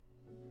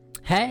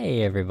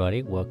Hey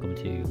everybody, welcome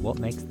to What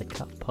Makes the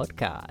Cut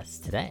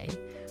podcast. Today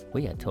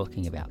we are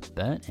talking about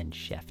Burnt and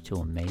Chef, two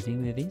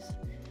amazing movies.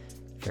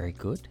 Very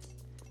good.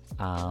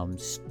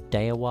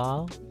 Stay a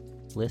while,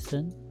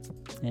 listen,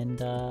 and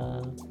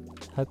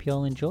hope you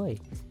all enjoy.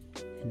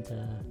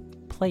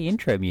 And play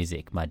intro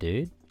music, my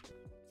dude.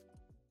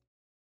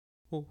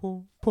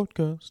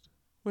 Podcast.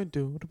 We're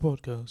doing a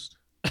podcast.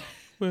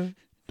 We're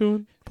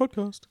doing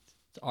podcast.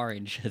 It's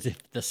orange as if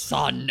the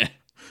sun.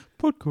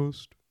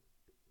 Podcast.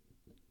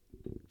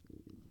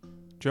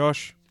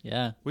 Josh,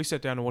 Yeah, we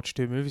sat down and watched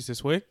two movies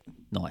this week.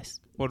 nice.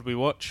 What did we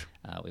watch?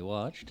 I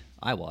watched.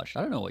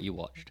 I don't know what you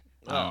watched.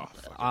 Fuck.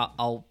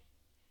 I'll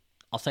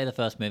say the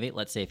first movie.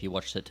 Let's see if you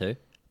watched it too.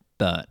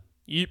 Burnt.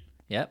 Yep.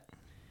 Yep.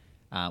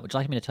 Would you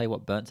like me to tell you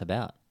what Burnt's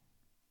about?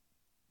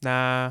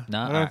 Nah. No?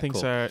 I don't Alright, think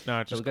cool. so.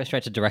 No, So just we'll go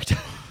straight to director.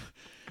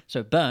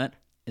 So Burnt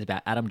is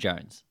about Adam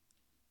Jones.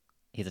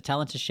 He's a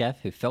talented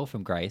chef who fell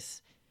from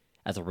grace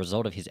as a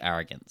result of his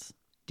arrogance.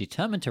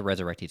 Determined to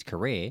resurrect his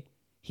career,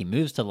 he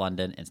moves to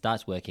London and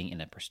starts working in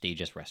a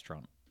prestigious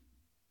restaurant.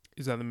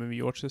 Is that the movie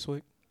you watched this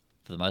week?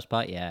 For the most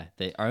part, yeah.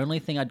 The only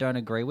thing I don't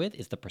agree with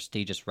is the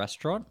prestigious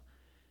restaurant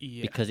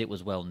Yeah. because it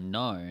was well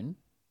known,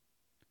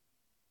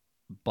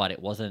 but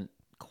it wasn't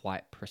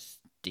quite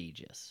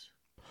prestigious.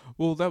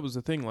 Well, that was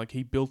the thing. Like,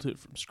 he built it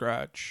from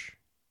scratch,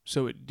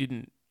 so it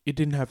didn't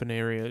have an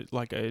area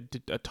like a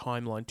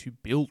timeline to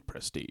build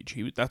prestige.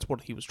 That's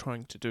what he was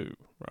trying to do,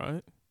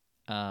 right?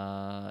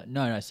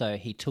 No. So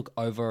he took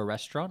over a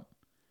restaurant,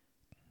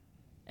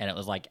 and it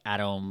was like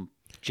Adam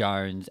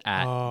Jones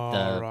at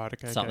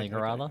something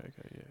or other.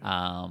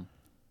 Yeah.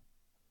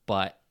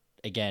 But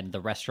again,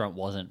 the restaurant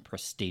wasn't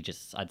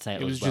prestigious. I'd say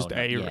It was just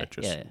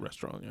a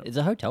restaurant. Yeah. It's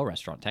a hotel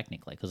restaurant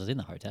technically because it's in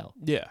the hotel.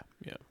 Yeah.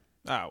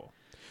 Ah, well.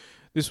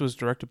 This was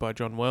directed by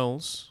John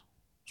Wells.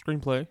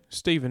 Screenplay,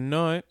 Stephen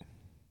Knight.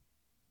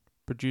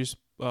 Produced...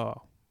 Oh,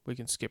 we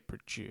can skip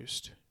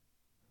produced.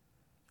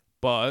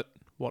 But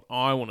what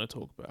I want to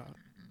talk about,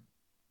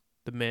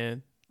 the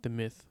man, the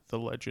myth, the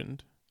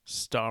legend,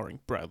 starring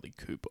Bradley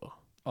Cooper.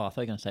 Oh, I thought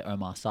you were going to say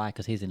Omar Sy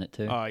because he's in it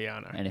too. Oh, yeah, I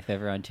know. And if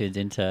everyone tunes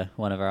into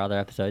one of our other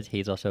episodes,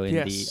 he's also in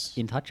Yes.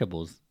 the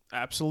Intouchables.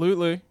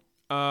 Absolutely.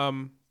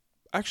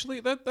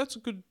 Actually, that's a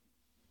good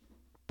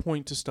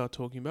point to start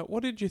talking about.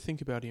 What did you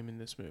think about him in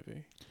this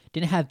movie?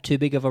 Didn't have too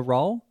big of a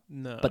role,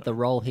 No. but the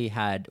role he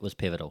had was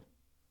pivotal.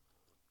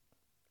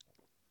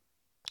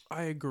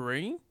 I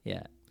agree.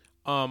 Yeah.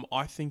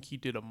 I think he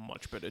did a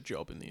much better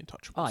job in The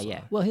Untouchables. Oh,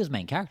 yeah. Well, he was the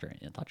main character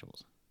in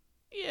Intouchables.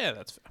 Yeah,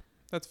 that's fair.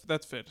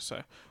 That's fair to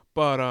say.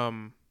 But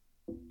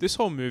this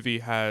whole movie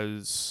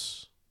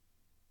has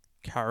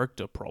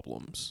character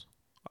problems,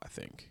 I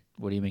think.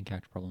 What do you mean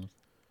character problems?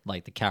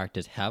 Like the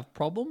characters have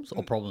problems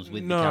or problems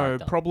with the No,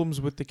 character?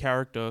 problems with the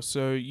character.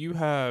 So you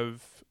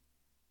have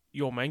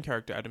your main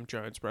character, Adam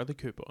Jones, Bradley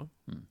Cooper,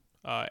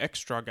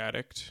 ex-drug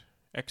addict,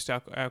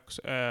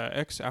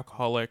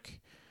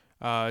 ex-alcoholic,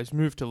 has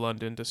moved to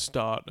London to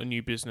start a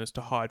new business to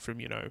hide from,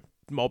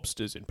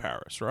 mobsters in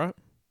Paris, right?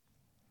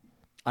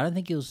 I don't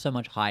think it was so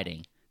much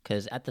hiding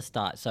because at the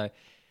start, so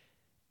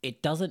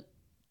it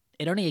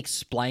only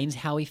explains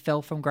how he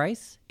fell from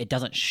grace. It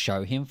doesn't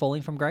show him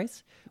falling from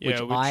grace, which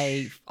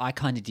I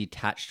kind of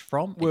detached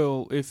from.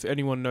 Well, if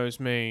anyone knows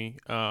me,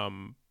 I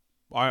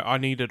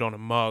need it on a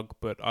mug,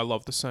 but I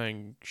love the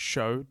saying,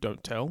 show,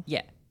 don't tell.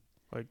 Yeah.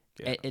 Like,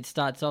 yeah. It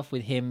starts off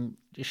with him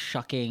just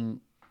shucking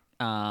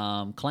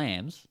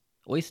clams,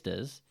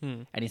 oysters,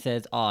 and he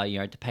says,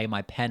 to pay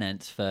my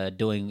penance for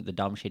doing the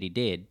dumb shit he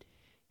did,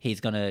 he's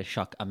going to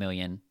shuck 1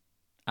 million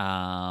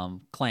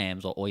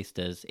clams or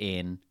oysters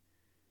in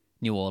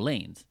New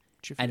Orleans.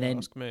 Which if and you then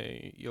ask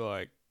me, you're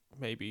like,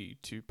 maybe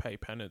to pay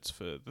penance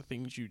for the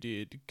things you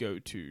did, go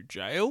to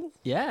jail?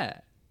 yeah.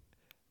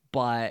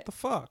 But The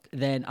fuck?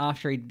 then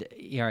after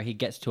he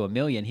gets to 1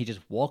 million, he just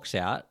walks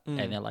out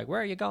and they're like,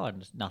 where are you going?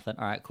 Just nothing.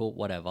 All right, cool,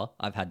 whatever.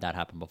 I've had that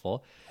happen before.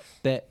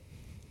 But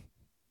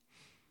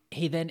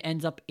he then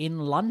ends up in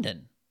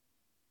London.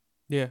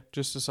 Yeah,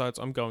 just decides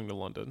I'm going to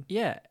London.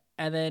 Yeah.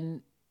 And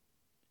then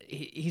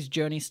his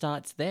journey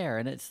starts there.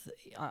 And it's...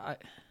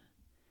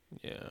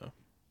 Yeah.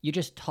 You're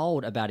just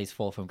told about his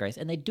fall from grace.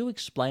 And they do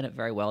explain it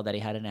very well that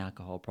he had an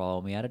alcohol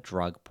problem. He had a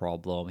drug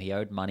problem. He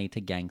owed money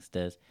to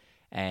gangsters.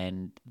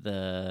 And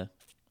I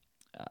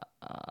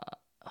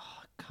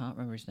can't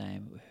remember his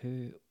name.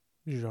 Who?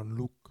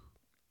 Jean-Luc.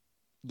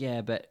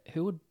 Yeah, but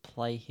who would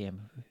play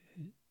him?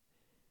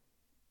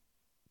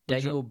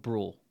 Daniel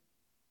Bruhl,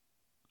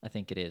 I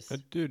think it is.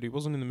 Dude, he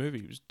wasn't in the movie.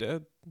 He was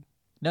dead.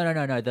 No.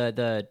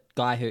 The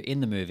guy who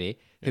in the movie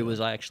who was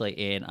actually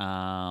in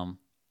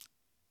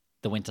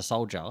The Winter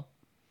Soldier.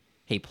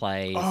 He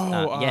plays. He plays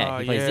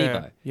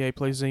Zemo. Yeah, he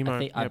plays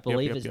Zemo. I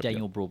believe it's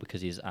Daniel Bruhl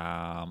because he's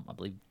I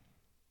believe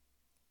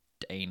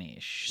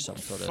Danish, some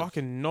sort of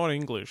fucking not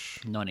English.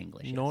 not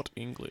English. Not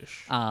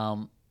English.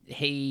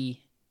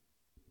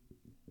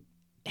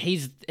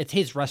 It's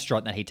his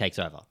restaurant that he takes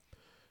over.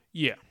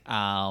 Yeah.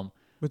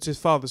 It's his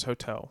father's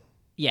hotel.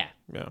 Yeah.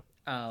 Yeah.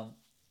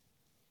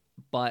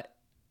 But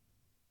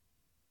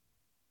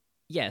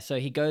yeah, so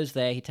he goes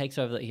there, he takes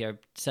over,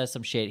 says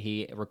some shit,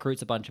 he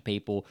recruits a bunch of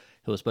people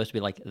who are supposed to be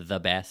like the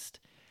best,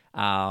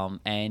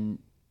 and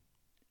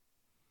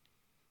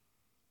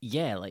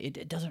yeah, like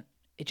it doesn't.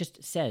 It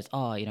just says,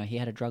 oh, he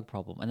had a drug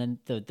problem, and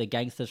then the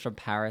gangsters from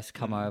Paris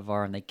come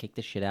over and they kick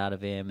the shit out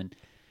of him, and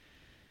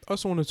I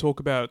also want to talk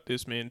about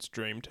this man's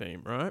dream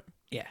team, right?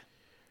 yeah,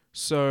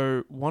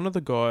 So one of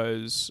the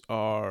guys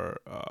are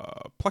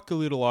plucky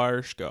little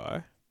Irish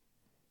guy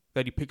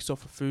that he picks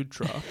off a food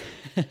truck,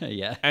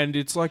 yeah, and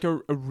it's like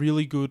a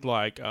really good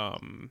like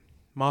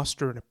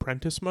master and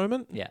apprentice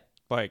moment. yeah,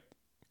 Like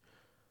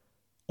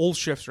all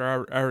chefs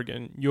are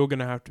arrogant. You're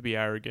gonna have to be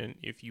arrogant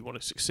if you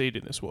want to succeed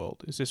in this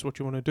world. Is this what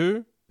you want to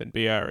do? Then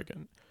be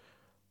arrogant.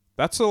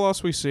 That's the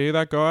last we see of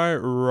that guy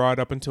right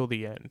up until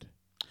the end.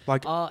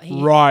 Like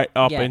right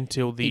up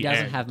until the end. He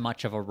doesn't have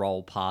much of a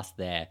role past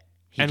there.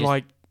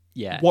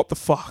 Yeah. What the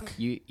fuck?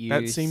 You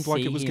that seemed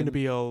like it was going to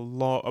be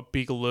a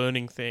big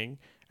learning thing,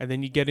 and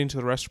then you get into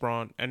the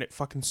restaurant and it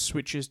fucking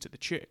switches to the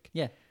chick.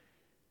 Yeah.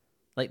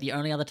 Like the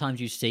only other times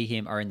you see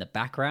him are in the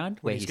background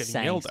where he's getting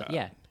saying yelled at.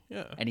 Yeah.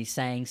 And he's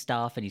saying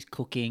stuff and he's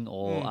cooking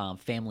or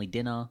family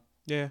dinner.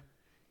 Yeah.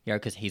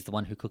 Because he's the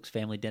one who cooks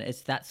family dinner.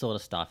 It's that sort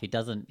of stuff. He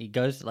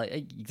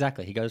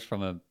goes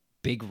from a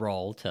big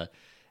role to,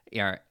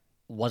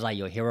 was I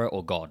your hero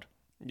or God?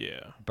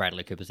 Yeah.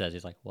 Bradley Cooper says,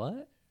 he's like,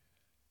 what?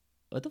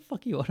 What the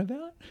fuck are you on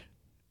about?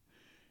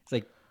 It's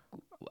like,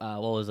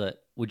 what was it?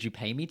 Would you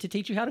pay me to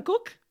teach you how to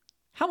cook?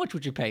 How much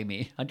would you pay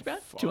me? £100?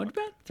 £200?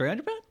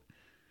 £300?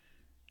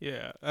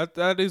 Yeah,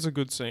 that is a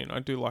good scene. I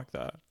do like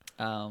that.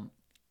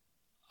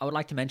 I would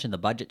like to mention the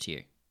budget to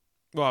you.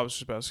 Well, I was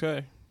just about to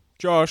say,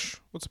 Josh,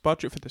 what's the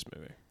budget for this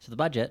movie? So the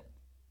budget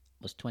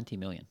was $20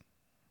 million.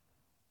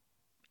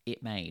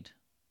 It made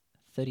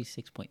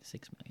 $36.6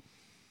 million.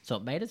 So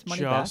it made its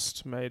money back.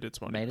 Just made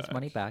its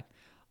money back.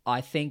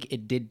 I think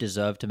it did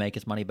deserve to make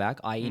its money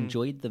back. I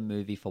enjoyed the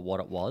movie for what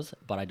it was,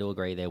 but I do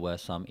agree there were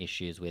some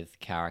issues with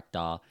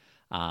character.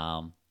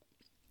 The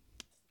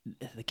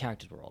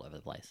characters were all over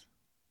the place.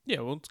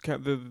 Yeah, well, it's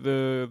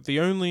the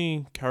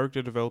only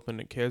character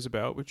development it cares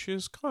about, which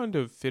is kind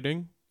of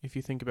fitting if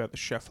you think about the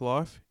chef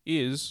life,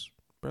 is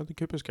Bradley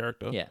Cooper's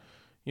character. Yeah.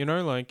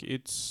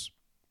 It's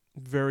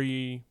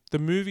very... The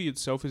movie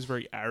itself is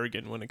very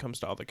arrogant when it comes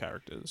to other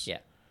characters. Yeah.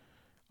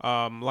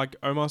 Like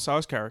Omar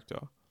Sy's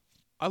character.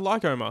 I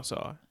like Omar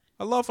Sy.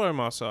 I love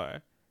Omar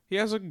Sy. He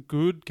has a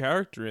good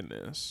character in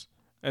this.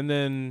 And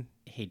then...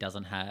 He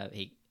doesn't have...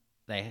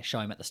 They show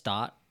him at the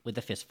start with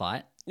the fist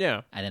fight.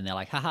 Yeah. And then they're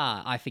like,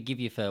 haha, I forgive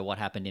you for what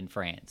happened in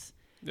France.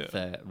 Yeah.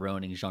 For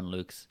ruining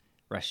Jean-Luc's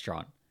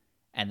restaurant.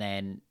 And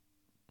then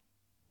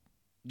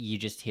you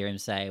just hear him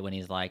say when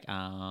he's like,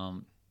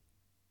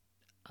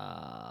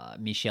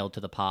 Michel to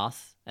the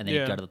pass. And then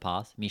you go to the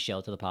pass.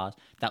 Michel to the pass.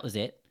 That was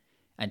it.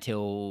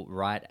 Until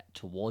right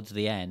towards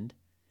the end,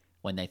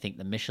 when they think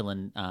the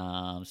Michelin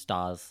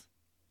stars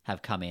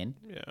have come in.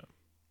 Yeah.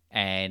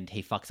 And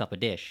he fucks up a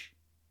dish.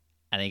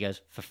 And then he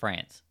goes, for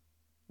France.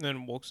 And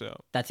then walks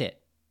out. That's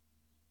it.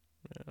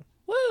 Yeah.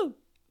 Woo!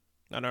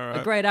 I know, right?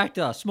 A great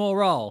actor, small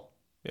role.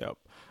 Yep.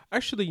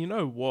 Actually, you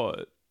know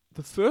what?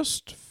 The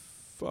first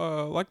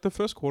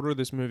quarter of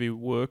this movie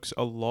works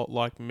a lot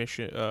like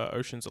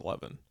Ocean's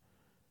 11.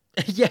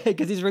 Yeah,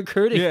 because he's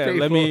recruiting people.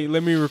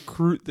 Let me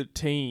recruit the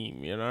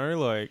team,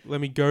 Like,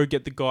 let me go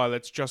get the guy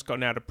that's just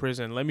gotten out of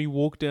prison. Let me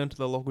walk down to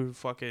the local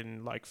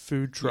fucking, like,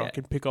 food truck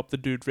and pick up the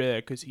dude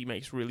there because he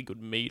makes really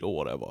good meat or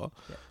whatever.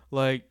 Yeah.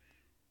 Like...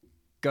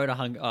 Go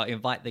to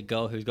invite the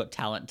girl who's got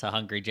talent to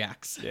Hungry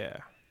Jack's. Yeah.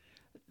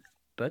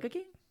 Burger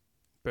King,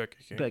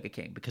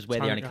 because we're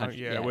the only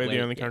country. We're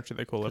the only country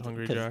they call it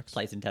Hungry Jack's.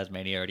 Place in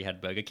Tasmania already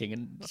had Burger King,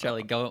 and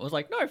Shirley Gowen was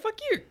like, "No, fuck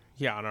you."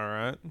 Yeah, I know,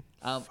 right?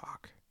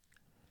 Fuck.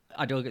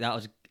 I do. That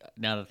was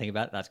now that I think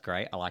about it. That's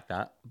great. I like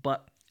that,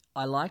 but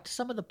I liked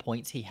some of the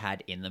points he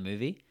had in the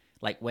movie.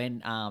 Like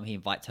when he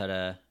invites her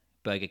to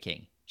Burger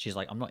King, she's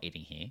like, "I'm not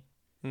eating here,"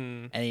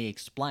 and he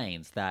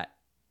explains that.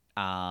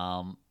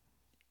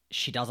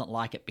 She doesn't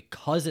like it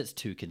because it's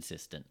too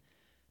consistent,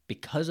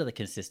 because of the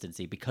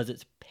consistency, because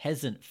it's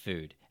peasant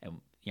food. And,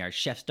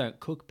 chefs don't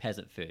cook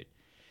peasant food.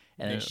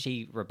 And then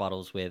she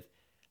rebuttals with,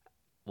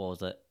 what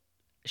was it?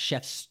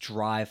 Chefs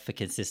strive for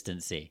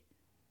consistency.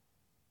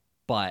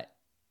 But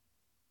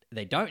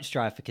they don't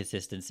strive for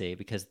consistency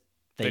because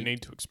they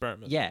need to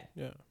experiment. Yeah.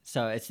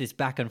 So it's this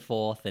back and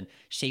forth, and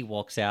she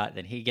walks out,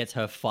 then he gets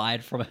her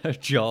fired from her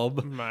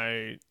job.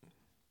 Mate.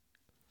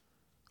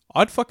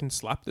 I'd fucking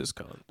slap this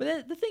cunt.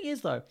 But the thing is,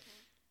 though,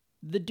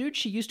 the dude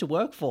she used to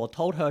work for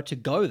told her to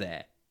go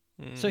there.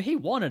 So he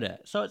wanted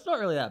it. So it's not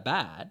really that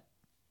bad.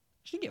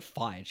 She didn't get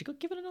fired. She got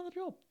given another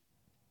job.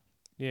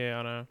 Yeah,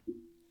 I know.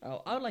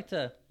 Oh, I'd like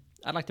to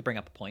bring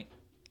up a point.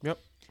 Yep.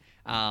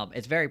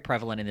 It's very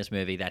prevalent in this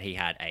movie that he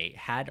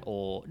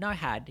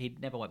he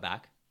never went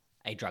back,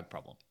 a drug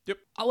problem. Yep.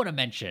 I want to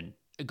mention,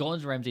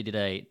 Gordon Ramsay did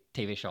a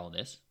TV show on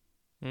this.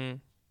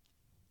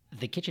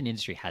 The kitchen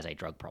industry has a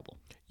drug problem.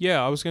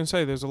 Yeah, I was going to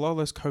say, there's a lot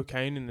less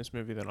cocaine in this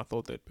movie than I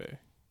thought there'd be.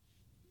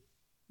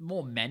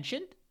 More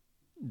mentioned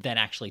than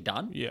actually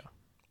done. Yeah.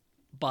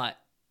 But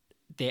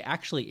there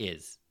actually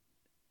is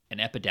an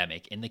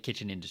epidemic in the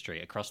kitchen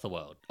industry across the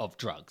world of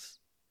drugs.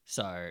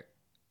 So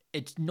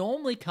it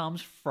normally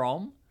comes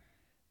from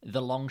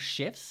the long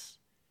shifts.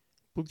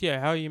 Well, yeah,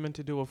 how are you meant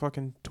to do a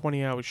fucking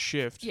 20-hour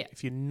shift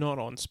if you're not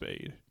on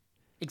speed?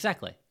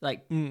 Exactly.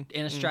 Like in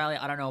Australia,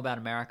 I don't know about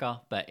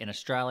America, but in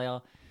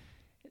Australia,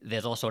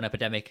 there's also an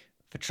epidemic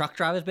for truck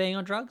drivers being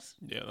on drugs.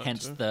 Yeah,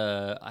 hence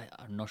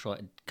I'm not sure,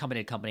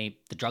 company to company,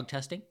 the drug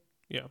testing.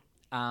 Yeah.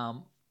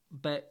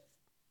 But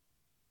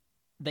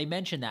they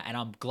mentioned that, and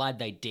I'm glad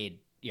they did,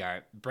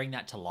 bring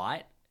that to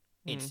light.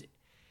 It's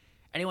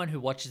anyone who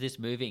watches this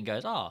movie and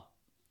goes, oh,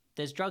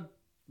 there's drug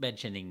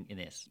mentioning in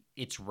this.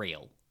 It's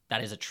real.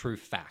 That is a true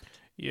fact.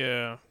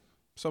 Yeah.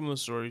 Some of the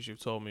stories you've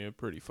told me are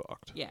pretty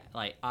fucked. Yeah,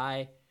 like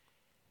I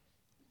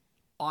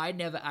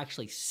never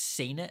actually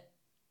seen it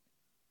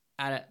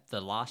at the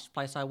last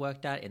place I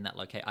worked at in that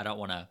location. I don't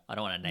want to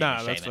name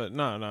and shame it.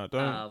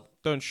 No,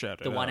 don't shout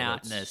it. The one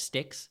out in the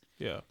sticks.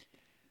 Yeah.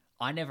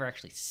 I never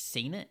actually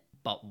seen it,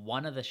 but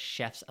one of the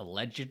chefs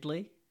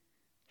allegedly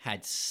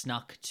had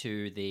snuck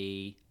to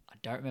the. I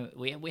don't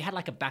remember. We had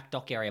like a back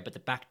dock area, but the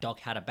back dock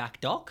had a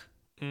back dock.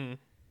 Mm.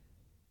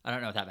 I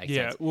don't know if that makes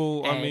Yeah, sense.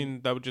 well, I mean,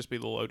 that would just be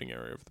the loading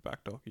area of the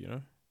back dock, you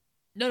know?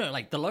 No,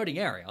 like the loading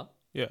area.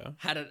 Yeah.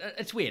 Had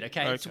it's weird,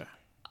 okay?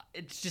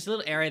 It's just a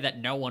little area that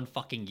no one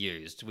fucking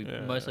used. We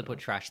mostly put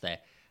trash there.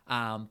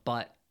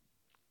 But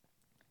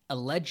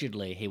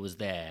allegedly he was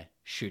there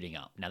shooting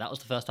up. Now, that was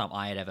the first time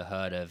I had ever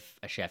heard of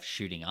a chef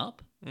shooting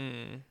up.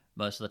 Mm.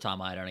 Most of the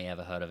time I had only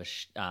ever heard of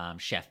a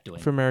chef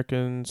doing... For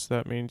Americans,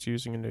 that means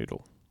using a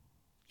noodle.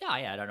 Yeah,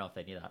 I don't know if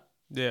they knew that.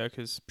 Yeah,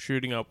 because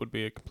shooting up would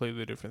be a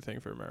completely different thing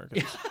for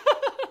Americans.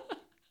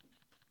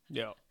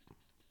 Yeah.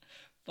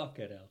 Fuck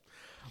it hell.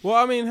 Well,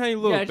 I mean, hey,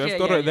 look,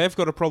 they've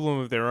got a problem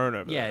of their own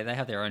over there. Yeah, they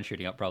have their own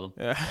shooting up problem.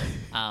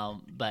 Yeah.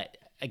 But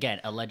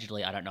again,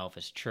 allegedly, I don't know if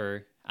it's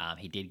true.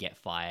 He did get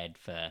fired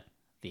for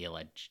the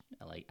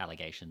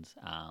allegations.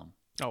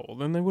 Oh, well,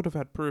 then they would have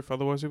had proof.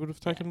 Otherwise, they would have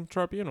taken him to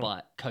tribunal.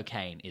 But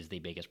cocaine is the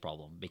biggest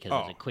problem because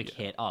it's a quick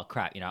hit. Oh,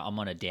 crap. I'm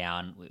on a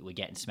down. We're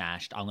getting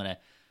smashed. I'm going to...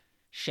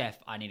 Chef,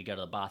 I need to go to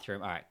the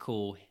bathroom. All right,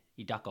 cool.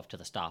 You duck off to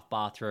the staff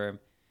bathroom.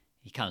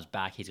 He comes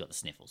back. He's got the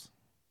sniffles.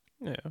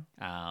 Yeah.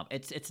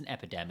 It's an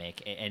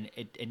epidemic, and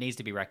it needs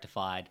to be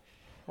rectified.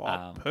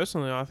 Well,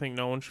 personally, I think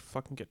no one should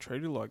fucking get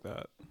treated like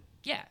that.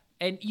 Yeah,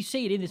 and you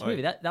see it in this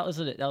movie. That was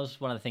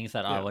one of the things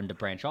that I wanted to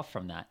branch off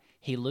from that.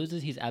 He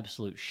loses his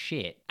absolute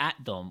shit at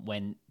them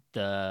when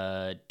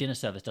the dinner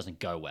service doesn't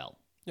go well.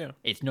 Yeah.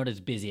 It's not as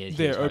busy as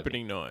their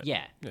opening night.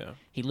 Yeah. Yeah.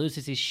 He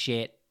loses his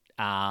shit,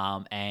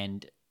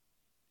 and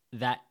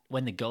that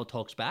when the girl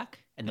talks back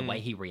and the way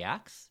he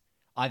reacts,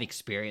 I've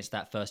experienced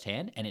that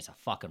firsthand, and it's a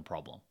fucking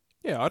problem.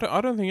 Yeah, I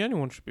don't think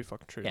anyone should be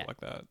fucking treated like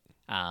that.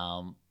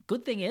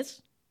 Good thing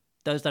is,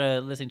 those that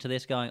are listening to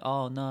this going,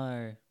 oh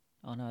no,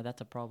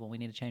 that's a problem. We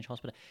need to change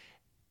hospital.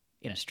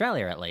 In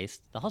Australia, at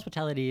least, the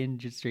hospitality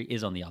industry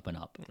is on the up and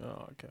up. Oh,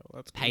 okay. Well,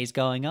 that's good. Pay's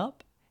going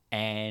up,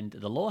 and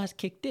the law has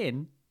kicked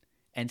in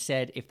and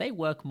said if they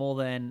work more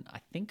than,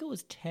 I think it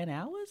was 10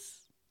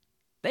 hours,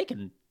 they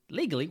can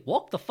legally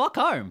walk the fuck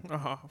home.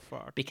 Oh,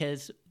 fuck.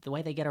 Because the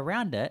way they get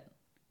around it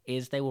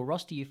is they will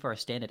roster you for a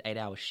standard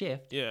 8-hour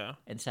shift. Yeah.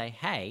 And say,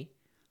 hey,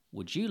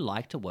 would you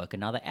like to work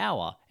another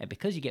hour? And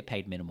because you get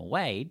paid minimum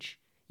wage,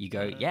 you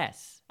go,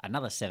 yes,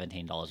 another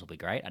 $17 will be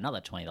great.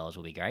 Another $20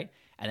 will be great.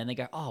 And then they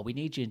go, oh, we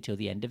need you until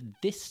the end of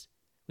this.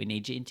 We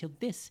need you until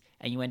this.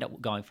 And you end up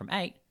going from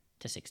 8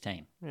 to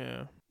 16.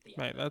 Yeah.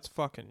 Mate, that's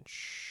fucking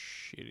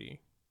shitty.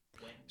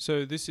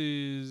 So this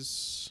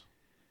is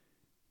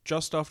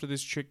just after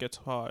this chick gets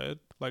hired,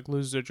 like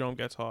loses her job,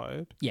 gets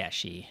hired. Yeah,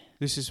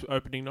 This is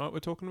opening night we're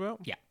talking about?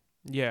 Yeah.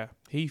 Yeah,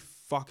 he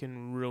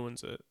fucking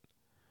ruins it.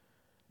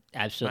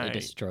 Absolutely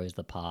destroys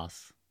the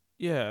pass.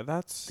 Yeah,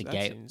 that's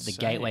the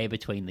gateway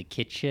between the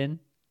kitchen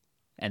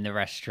and the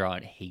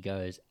restaurant. He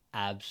goes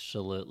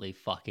absolutely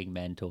fucking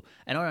mental.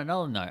 And on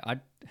another note,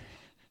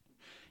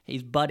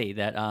 his buddy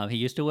that he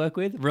used to work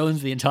with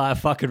ruins the entire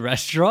fucking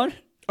restaurant.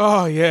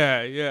 Oh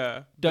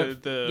yeah.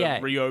 The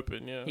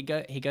reopen.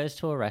 Yeah. He goes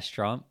to a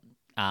restaurant.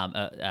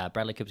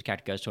 Bradley Cooper's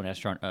character goes to a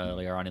restaurant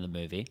earlier on in the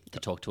movie to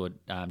talk to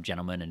a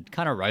gentleman and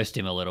kind of roast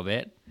him a little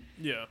bit.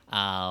 Yeah.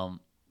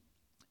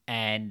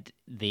 And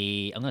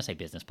I'm going to say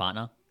business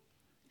partner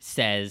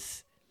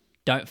says,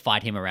 don't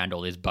fight him around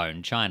all this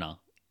bone china.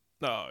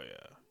 Oh,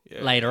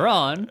 yeah. Later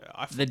on,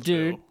 the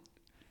dude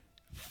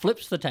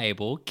flips the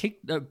table,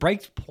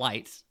 breaks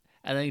plates,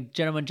 and the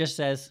gentleman just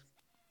says,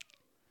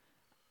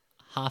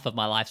 half of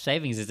my life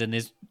savings is in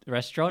this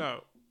restaurant.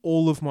 No,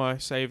 all of my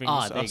savings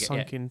are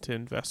sunk yeah. into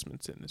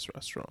investments in this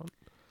restaurant.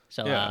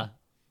 So,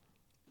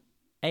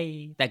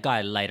 that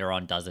guy later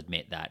on does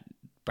admit that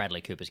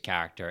Bradley Cooper's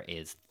character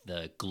is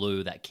the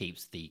glue that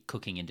keeps the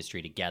cooking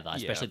industry together,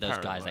 especially those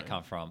guys that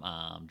come from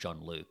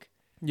John Luke.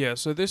 Yeah,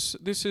 so this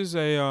is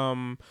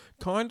a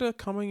kind of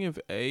coming of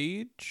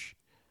age.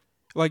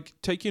 Like,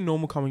 take your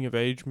normal coming of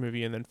age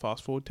movie and then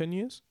fast forward 10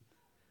 years.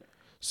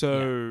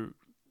 So,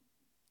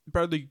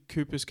 Bradley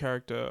Cooper's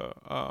character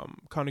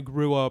kind of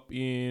grew up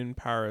in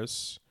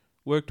Paris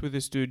worked with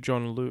this dude,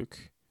 John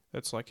Luke.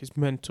 That's like his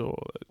mentor.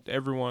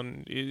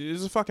 Everyone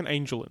is a fucking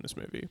angel in this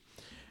movie.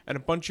 And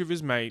a bunch of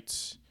his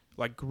mates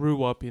like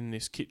grew up in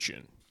this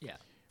kitchen. Yeah.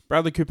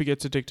 Bradley Cooper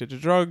gets addicted to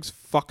drugs,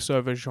 fucks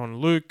over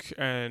Jean-Luc,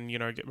 and,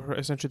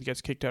 essentially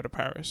gets kicked out of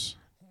Paris.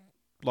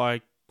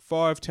 Like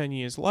 5-10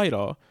 years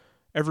later,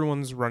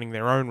 everyone's running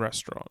their own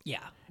restaurant.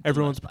 Yeah.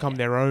 Everyone's become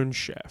their own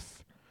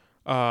chef.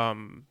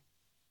 And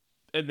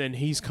then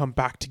he's come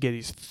back to get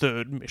his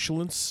 3rd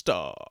Michelin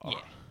star. Yeah.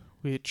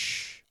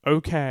 Which,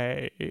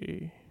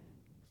 okay.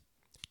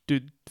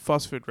 Dude,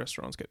 fast food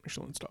restaurants get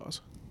Michelin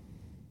stars.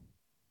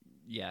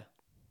 Yeah.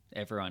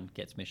 Everyone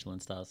gets Michelin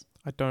stars.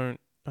 I don't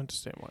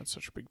understand why it's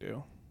such a big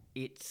deal.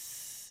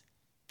 It's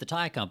the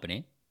tire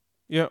company.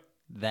 Yep.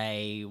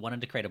 They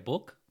wanted to create a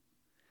book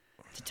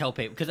to tell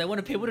people, because they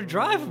wanted people to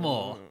drive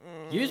more.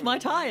 Use my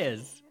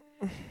tires.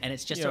 And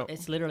it's just,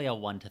 it's literally a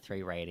 1 to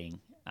 3 rating.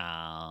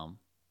 Actually,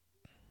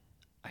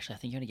 I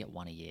think you only get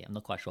 1 a year. I'm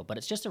not quite sure. But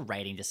it's just a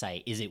rating to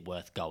say, is it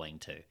worth going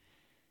to?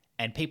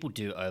 And people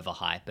do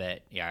overhype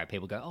it.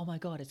 People go, oh my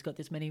God, it's got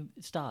this many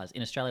stars.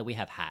 In Australia, we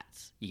have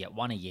hats. You get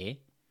 1 a year.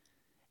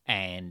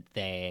 And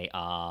they're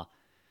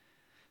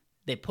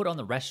put on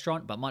the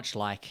restaurant, but much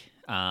like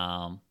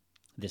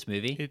this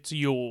movie. It's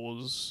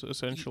yours,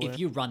 essentially. If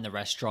you run the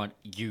restaurant,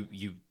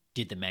 you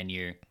did the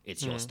menu,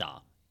 it's your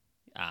star.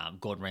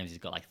 Gordon Ramsay's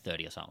got like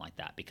 30 or something like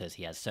that because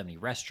he has so many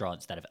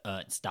restaurants that have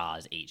earned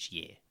stars each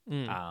year.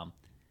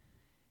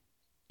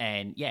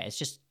 And yeah, it's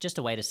just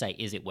a way to say,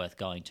 is it worth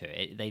going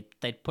to?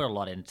 They put a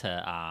lot into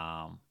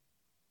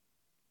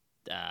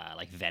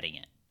like vetting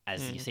it.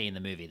 As you see in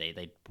the movie,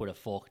 they put a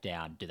fork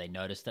down. Do they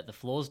notice that the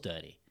floor's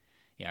dirty?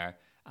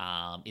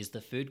 Is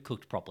the food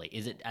cooked properly?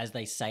 Is it as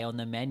they say on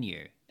the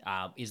menu?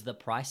 Is the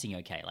pricing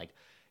okay? Like,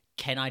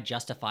 can I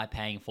justify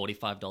paying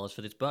 $45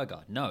 for this burger?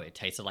 No, it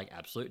tasted like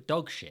absolute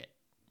dog shit.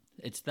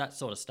 It's that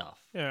sort of stuff.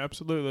 Yeah,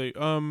 absolutely.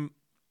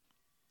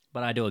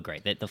 But I do agree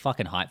that the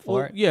fucking hype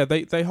for it. Yeah,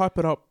 they hype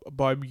it up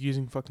by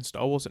using fucking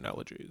Star Wars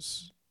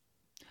analogies.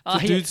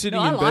 Dude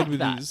sitting in bed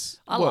with his...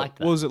 I like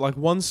that. What was it? Like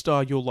 1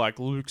 star, you're like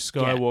Luke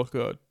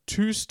Skywalker. Yeah.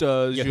 2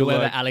 stars, you're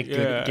whoever like... Alex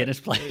Guinness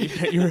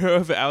plays. You're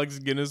whoever Alex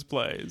Guinness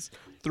plays.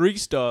 3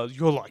 stars,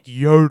 you're like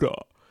Yoda.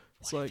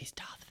 It's what like... if he's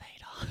Darth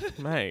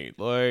Vader? Mate,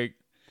 like...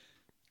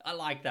 I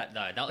like that,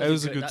 though. That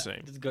was a good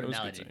scene. That's a good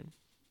analogy.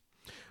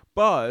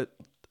 But,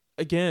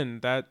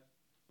 again,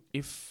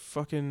 if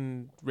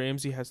fucking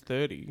Ramsay has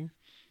 30,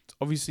 it's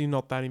obviously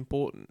not that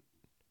important.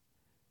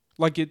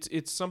 Like,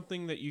 it's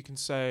something that you can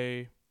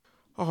say...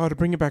 Oh, to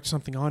bring it back to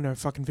something I know,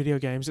 fucking video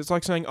games. It's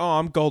like saying, oh,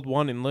 I'm gold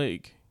 1 in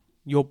League.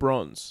 You're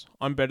bronze.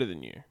 I'm better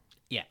than you.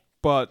 Yeah.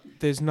 But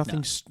there's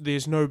nothing. No.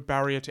 There's no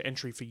barrier to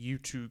entry for you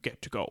to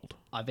get to gold.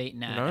 I've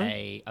eaten at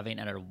a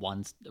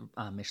 1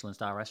 Michelin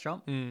star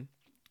restaurant.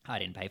 I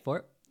didn't pay for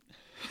it.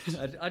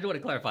 I do want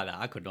to clarify that.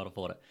 I could not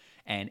afford it.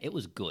 And it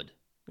was good.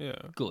 Yeah.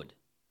 Good.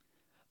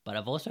 But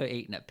I've also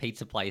eaten at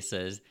pizza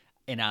places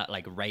in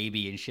like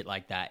Raby and shit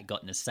like that,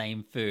 gotten the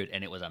same food,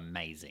 and it was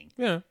amazing.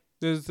 Yeah.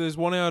 There's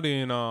one out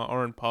in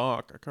Oran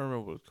Park. I can't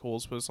remember what it's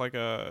called, but it's like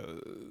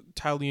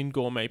Italian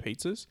gourmet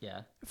pizzas. Yeah.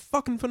 They're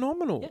fucking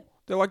phenomenal. Yeah.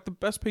 They're like the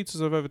best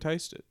pizzas I've ever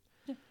tasted.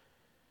 Yeah.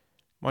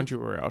 Mind you,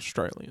 we're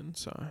Australian,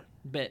 so.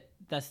 But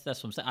that's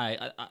what I'm saying.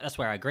 I that's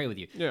where I agree with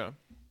you. Yeah.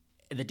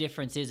 The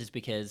difference is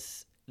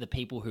because the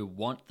people who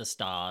want the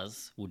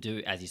stars will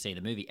do, as you see in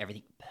the movie,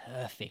 everything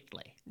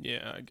perfectly.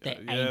 Yeah, they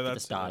aim for the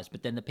stars.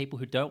 But then the people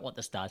who don't want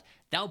the stars,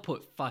 they'll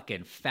put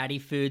fucking fatty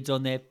foods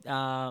on their,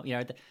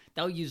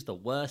 they'll use the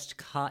worst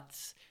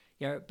cuts,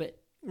 but...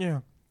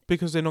 Yeah,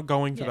 because they're not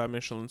going for that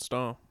Michelin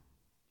star.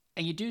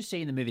 And you do see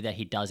in the movie that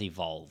he does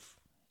evolve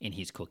in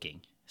his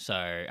cooking.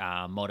 So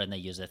modern, they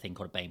use a thing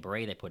called a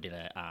bain-marie. They put it in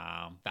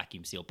a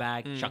vacuum seal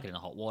bag, chuck it in the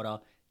hot water,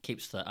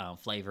 keeps the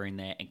flavour in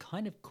there, and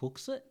kind of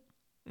cooks it.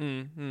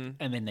 And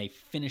then they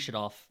finish it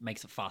off,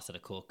 makes it faster to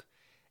cook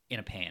in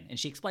a pan. And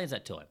she explains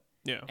that to him.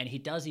 Yeah. And he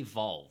does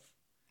evolve.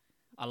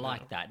 I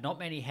like that. Not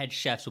many head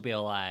chefs will be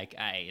like,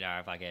 hey,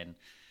 if I can,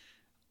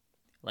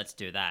 let's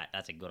do that.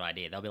 That's a good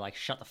idea. They'll be like,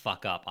 shut the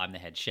fuck up. I'm the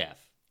head chef.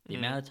 The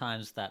amount of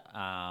times that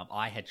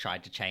I had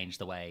tried to change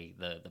the way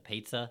the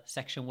pizza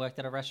section worked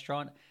at a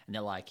restaurant, and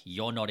they're like,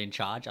 you're not in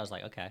charge. I was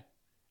like, okay.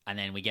 And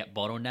then we get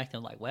bottlenecked. And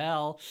I'm like,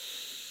 well,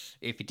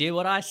 if you do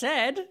what I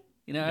said,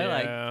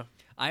 like...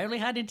 I only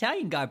had an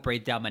Italian guy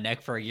breathe down my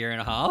neck for 1.5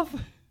 years.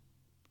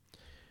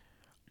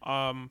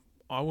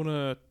 I want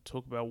to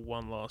talk about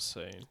one last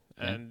scene,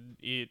 and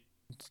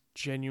it's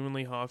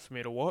genuinely hard for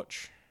me to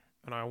watch,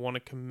 and I want to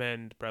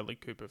commend Bradley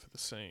Cooper for the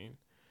scene.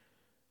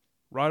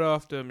 Right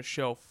after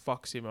Michelle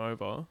fucks him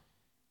over,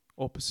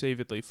 or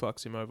perceivedly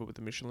fucks him over with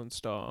the Michelin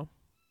star,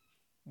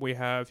 we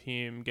have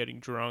him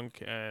getting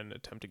drunk and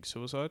attempting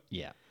suicide.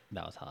 Yeah,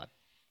 that was hard.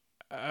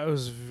 It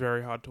was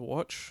very hard to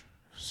watch.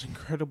 It's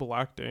incredible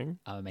acting.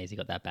 I'm amazed he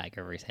got that bag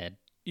over his head.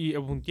 Yeah,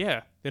 well,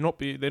 yeah. They're not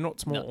big. They're not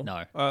small.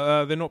 No.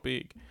 They're not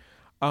big.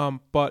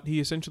 But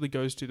he essentially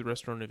goes to the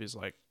restaurant of his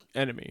like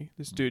enemy,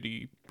 this dude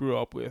he grew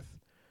up with,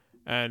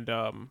 and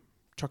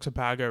chucks a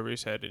bag over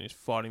his head and is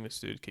fighting this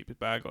dude to keep his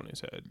bag on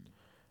his head.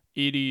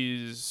 It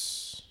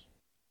is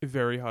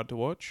very hard to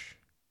watch.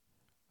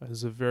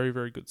 It's a very,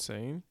 very good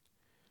scene.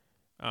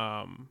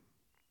 I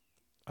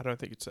don't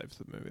think it saves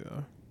the movie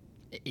though.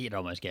 It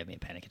almost gave me a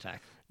panic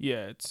attack.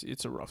 Yeah,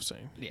 it's a rough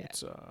scene. Yeah.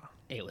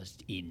 It was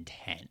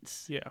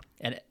intense. Yeah.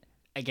 And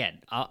again,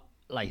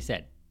 like you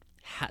said,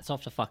 hats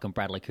off to fucking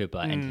Bradley Cooper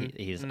and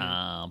his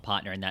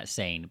partner in that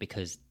scene,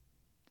 because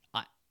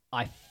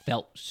I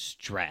felt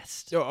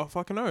stressed. Oh,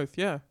 fucking oath,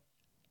 yeah.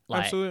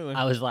 Like, absolutely.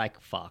 I was like,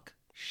 fuck,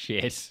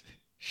 shit,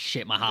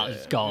 my heart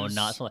was going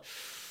nuts. Like,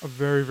 a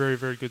very, very,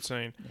 very good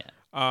scene.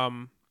 Yeah.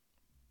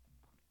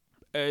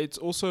 It's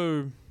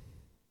also,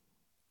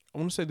 I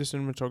want to say the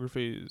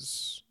cinematography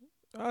is,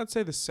 I'd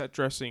say the set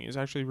dressing is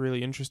actually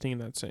really interesting in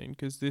that scene,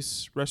 because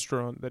this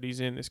restaurant that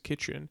he's in, this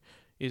kitchen,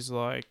 is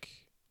like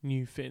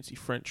new fancy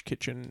French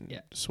kitchen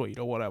suite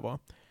or whatever.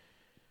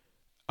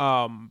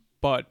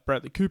 But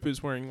Bradley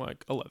Cooper's wearing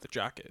like a leather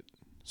jacket,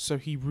 so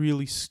he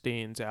really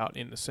stands out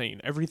in the scene.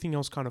 Everything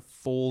else kind of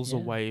falls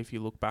away if you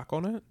look back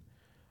on it.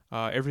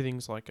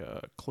 Everything's like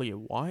a clear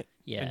white,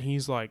 and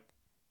he's like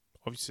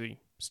obviously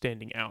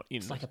standing out in.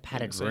 It's like a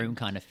padded room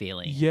kind of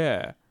feeling.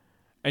 Yeah,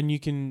 and you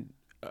can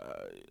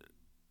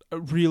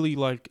really,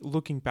 like,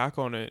 looking back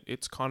on it,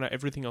 it's kind of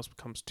everything else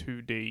becomes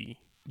 2D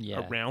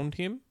around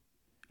him,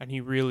 and he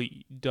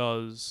really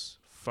does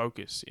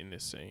focus in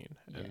this scene,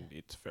 and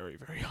it's very,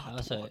 very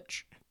hard to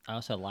watch. I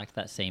also liked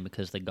that scene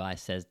because the guy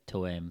says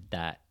to him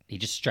that he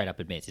just straight up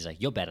admits, he's like,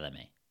 "You're better than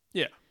me.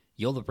 Yeah,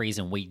 you're the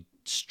reason we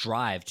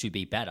strive to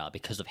be better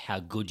because of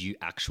how good you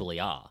actually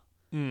are."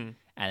 And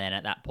then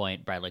at that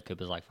point, Bradley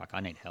Cooper's like, "Fuck,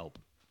 I need help.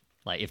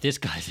 Like, if this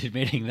guy's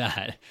admitting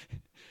that,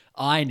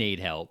 I need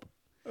help."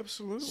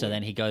 Absolutely. So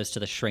then he goes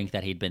to the shrink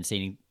that he'd been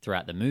seeing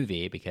throughout the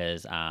movie,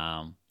 because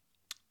I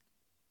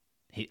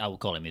will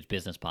call him his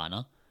business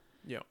partner.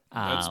 Yeah,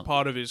 that's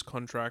part of his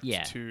contract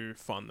to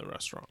fund the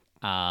restaurant.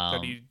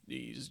 That he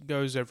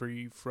goes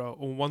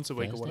once a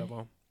week Thursday? or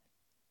whatever.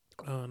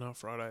 No,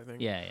 Friday, I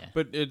think. Yeah.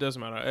 But it doesn't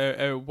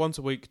matter. Once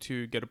a week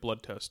to get a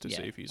blood test to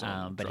see if he's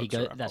on but drugs he or goes.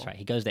 alcohol. That's right.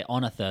 He goes there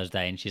on a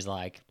Thursday, and she's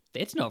like,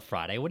 "It's not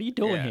Friday. What are you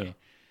doing here?"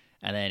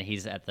 And then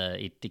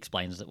he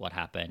explains what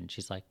happened.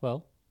 She's like,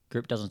 "Well,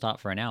 group doesn't start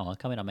for an hour.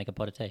 Come in, I'll make a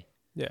pot of tea."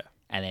 Yeah.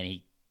 And then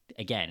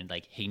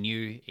he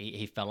knew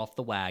he fell off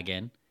the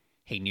wagon.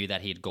 He knew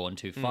that he had gone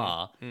too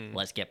far.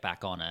 Let's get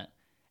back on it.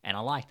 And I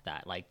liked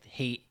that. Like,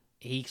 he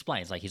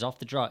explains, like, he's off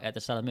the drug at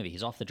the start of the movie.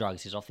 He's off the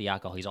drugs. He's off the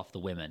alcohol. He's off the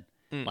women.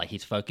 Like,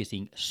 he's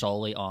focusing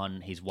solely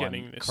on his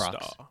one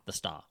crux, the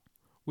star.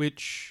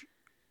 Which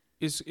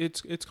is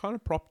it's kind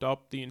of propped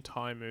up the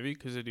entire movie,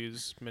 because it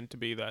is meant to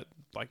be that,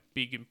 like,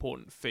 big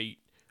important feat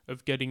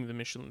of getting the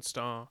Michelin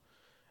star.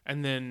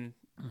 And then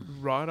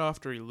right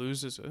after he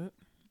loses it,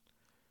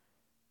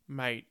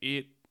 mate,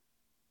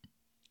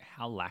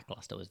 How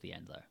lackluster was the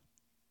end, though?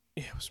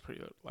 Yeah, it was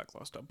pretty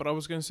lackluster. But I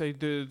was going to say,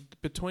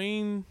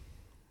 between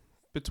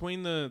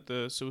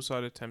the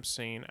suicide attempt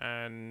scene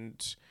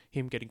and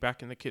him getting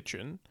back in the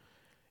kitchen,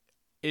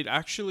 it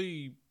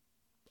actually,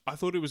 I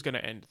thought it was going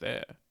to end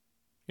there.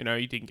 You know,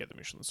 he didn't get the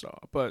Michelin star.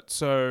 But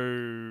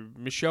so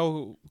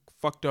Michel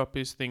fucked up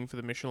his thing for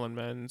the Michelin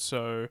Man,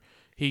 so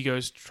he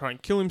goes to try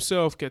and kill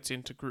himself, gets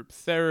into group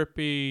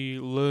therapy,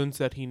 learns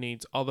that he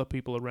needs other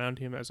people around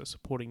him as a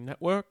supporting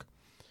network.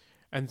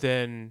 And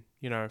then,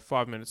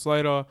 5 minutes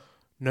later,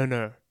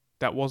 no,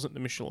 that wasn't the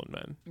Michelin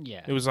Man.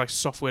 Yeah. It was like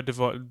software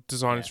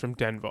designers from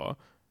Denver,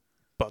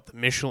 but the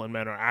Michelin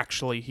Men are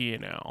actually here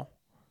now.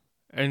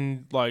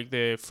 And, like,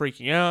 they're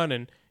freaking out,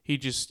 and he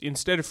just,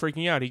 instead of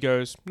freaking out, he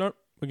goes, "Nope,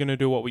 we're going to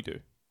do what we do.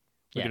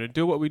 We're going to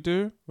do what we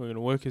do. We're going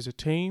to work as a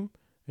team.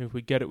 And if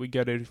we get it, we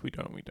get it. If we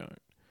don't, we don't."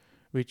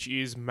 Which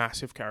is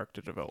massive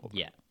character development.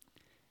 Yeah.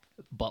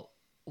 But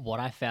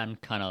what I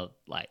found kind of,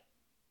 like,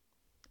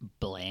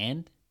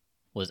 bland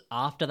was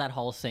after that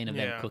whole scene of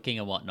them cooking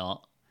and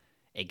whatnot,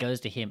 it goes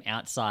to him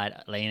outside,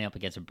 leaning up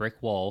against a brick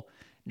wall,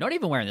 not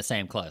even wearing the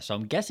same clothes. So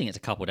I'm guessing it's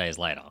a couple of days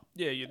later.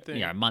 Yeah, you'd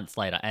think. Months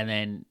later. And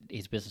then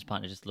his business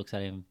partner just looks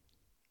at him.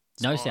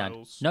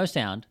 Smiles. No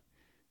sound,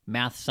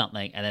 mouths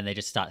something, and then they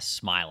just start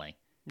smiling.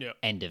 Yeah.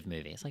 End of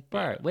movie. It's like,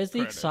 bro, where's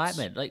the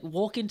excitement? Like,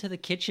 walk into the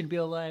kitchen, be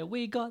all like,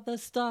 "We got the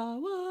star."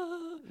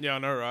 Whoa. Yeah, I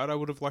know, right? I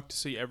would have liked to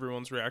see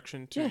everyone's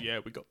reaction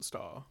to, we got the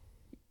star.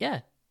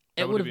 Yeah.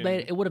 It would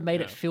have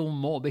made it feel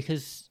more,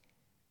 because,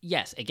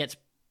 yes, it gets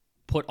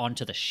put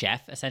onto the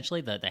chef,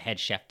 essentially. The head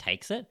chef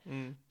takes it.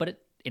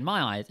 But in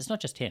my eyes, it's not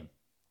just him.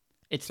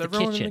 It's the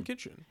everyone kitchen. in the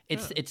kitchen.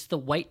 It's the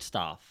wait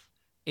staff.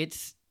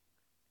 It's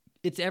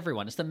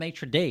everyone. It's the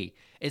maitre d'.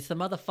 It's the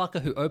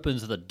motherfucker who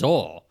opens the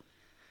door.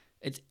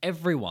 It's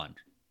everyone.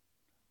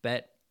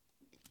 But,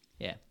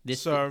 yeah.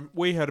 So,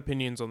 we had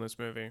opinions on this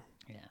movie.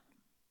 Yeah.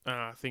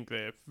 I think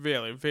they're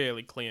fairly,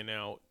 fairly clear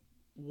now.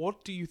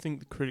 What do you think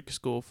the critic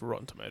score for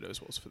Rotten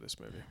Tomatoes was for this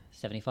movie?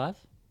 75?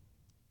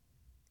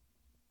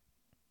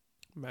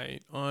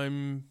 Mate, I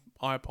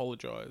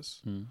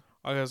apologize.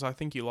 Because I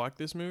think you like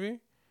this movie.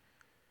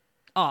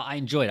 Oh, I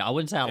enjoyed it. I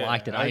wouldn't say I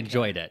liked it. I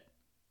enjoyed it.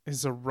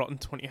 It's a rotten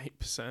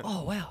 28%.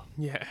 Oh, wow.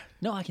 Yeah.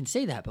 No, I can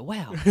see that, but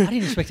wow. I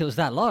didn't expect it was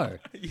that low.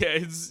 Yeah,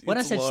 it's When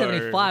I said low.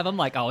 75, I'm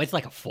like, oh, it's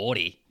like a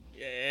 40.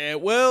 Yeah,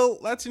 well,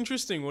 that's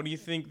interesting. What do you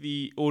think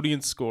the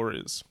audience score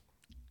is?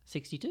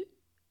 62?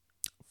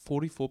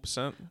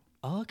 44%.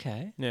 Oh,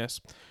 okay.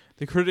 Yes.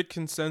 The critic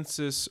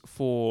consensus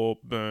for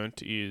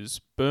Burnt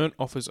is Burnt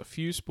offers a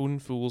few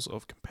spoonfuls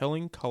of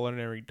compelling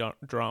culinary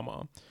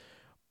drama,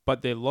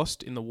 but they're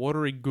lost in the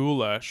watery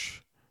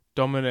goulash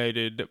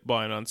dominated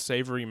by an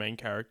unsavory main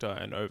character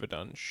and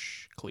overdone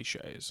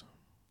cliches.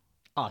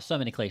 Oh, so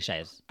many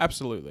cliches.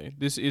 Absolutely.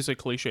 This is a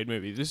cliched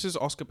movie. This is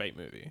Oscar bait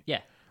movie. Yeah.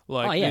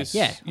 Like yeah, this,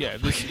 yeah. yeah.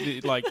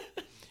 Like,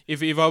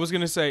 if I was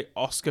gonna say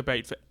Oscar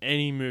bait for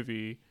any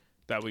movie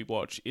that we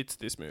watch, it's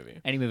this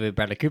movie. Any movie with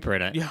Bradley Cooper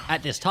in it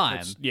at this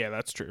time.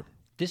 That's true.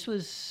 This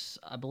was,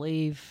 I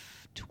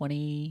believe,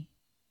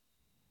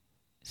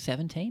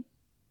 2017.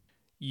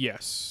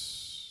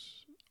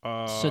 Yes.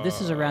 So this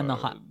is around the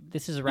height.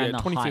 This is around the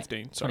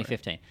 2015. Height,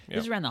 2015. This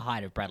is around the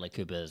height of Bradley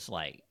Cooper's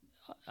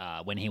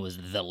when he was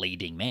the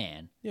leading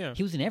man. Yeah,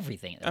 he was in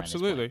everything.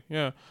 Absolutely.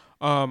 Yeah.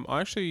 I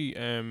actually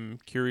am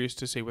curious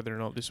to see whether or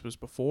not this was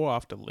before or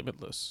after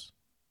Limitless.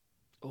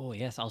 Oh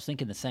yes, I was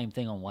thinking the same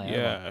thing on way over.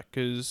 Yeah,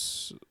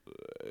 because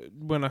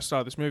when I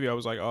started this movie, I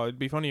was like, oh, it'd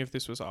be funny if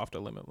this was after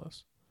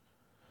Limitless.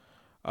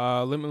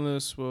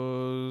 Limitless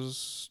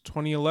was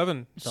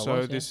 2011,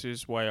 so this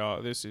is way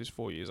out. This is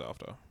 4 years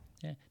after.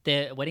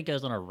 Yeah, when he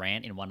goes on a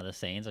rant in one of the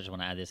scenes, I just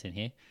want to add this in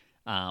here.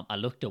 I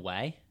looked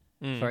away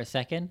for a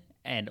second,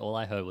 and all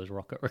I heard was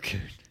Rocket Raccoon.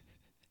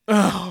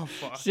 Oh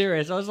fuck!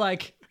 Serious, I was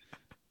like,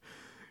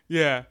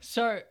 yeah.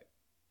 So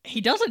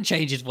he doesn't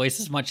change his voice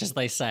as much as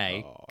they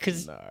say,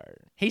 because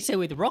he said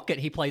with Rocket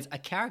he plays a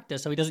character,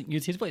 so he doesn't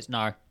use his voice.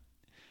 No,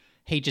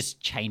 he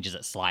just changes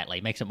it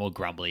slightly, makes it more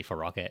grumbly for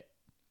Rocket.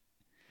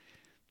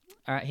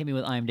 All right, hit me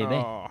with IMDb.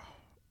 Oh,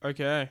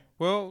 okay.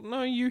 Well,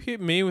 no, you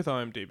hit me with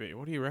IMDb.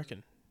 What do you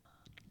reckon?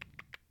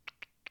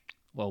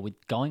 Well,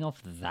 with going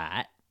off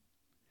that,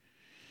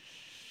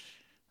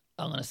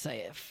 I'm going to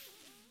say a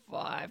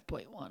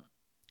 5.1.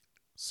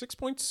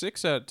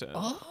 6.6 out of 10.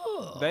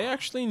 Oh. They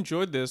actually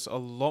enjoyed this a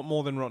lot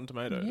more than Rotten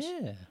Tomatoes.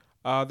 Yeah.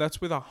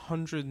 That's with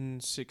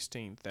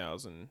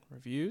 116,000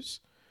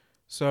 reviews.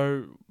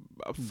 So,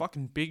 a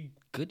fucking big...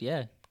 Good,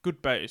 yeah.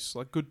 Good base,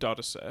 like good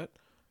data set.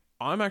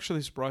 I'm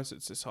actually surprised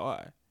it's this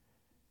high.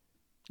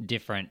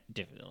 Different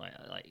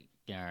like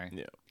you know...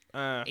 Yeah.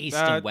 East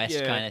and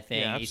West kind of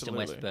thing. Yeah, East and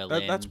West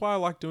Berlin. That's why I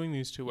like doing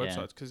these two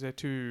websites, because they're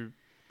two...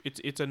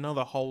 It's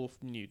another whole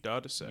new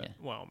data set. Yeah.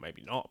 Well,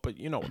 maybe not, but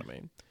you know what I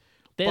mean.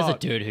 There's a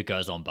dude who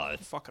goes on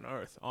both. Fucking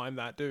oath. I'm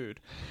that dude.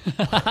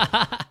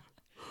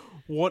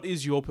 What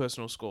is your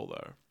personal score,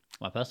 though?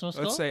 My personal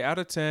score? Let's say out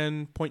of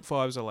 10,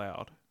 0.5's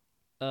allowed.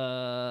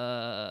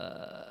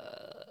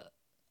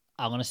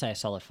 I'm going to say a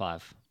solid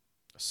 5.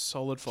 A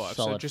solid 5.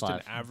 Solid so just 5.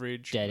 An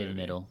average Dead movie. in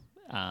the middle.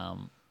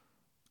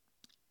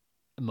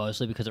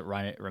 Mostly because it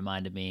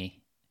reminded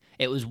me...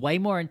 It was way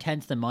more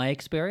intense than my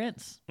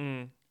experience,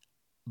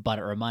 but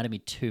it reminded me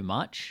too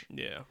much.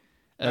 Yeah.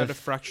 Had a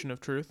fraction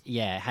of truth.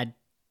 Yeah,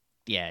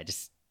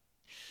 just...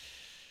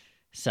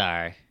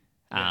 So...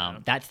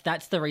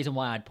 That's the reason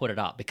why I'd put it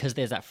up, because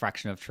there's that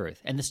fraction of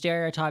truth. And the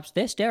stereotypes,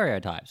 they're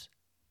stereotypes.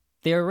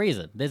 They're a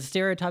reason. There's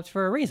stereotypes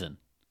for a reason.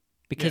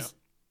 Because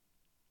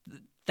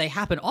they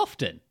happen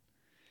often.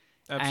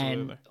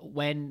 Absolutely.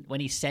 And when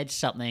he said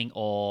something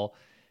or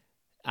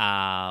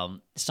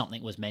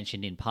something was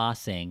mentioned in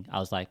passing, I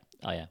was like,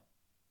 oh yeah.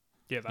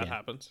 Yeah, that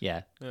happens.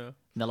 Yeah. Yeah. And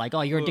they're like,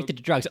 oh, you're addicted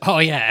to drugs. Oh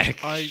yeah.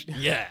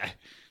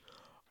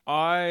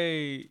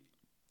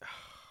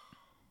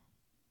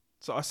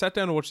 So I sat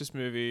down to watch this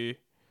movie,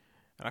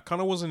 and I kind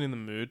of wasn't in the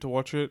mood to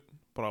watch it,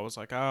 but I was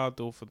like, I'll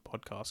do it for the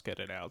podcast, get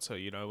it out. So,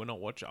 I'm not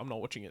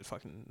watching it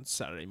fucking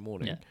Saturday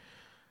morning. Yeah.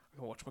 I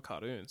can watch my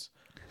cartoons.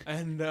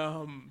 And,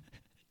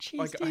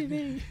 Cheese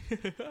TV.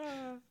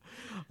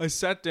 I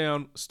sat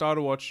down,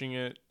 started watching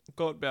it,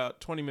 got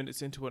about 20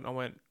 minutes into it, and I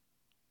went,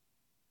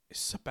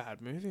 this is a bad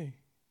movie.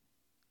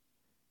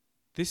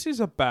 This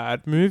is a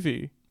bad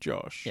movie,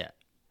 Josh. Yeah.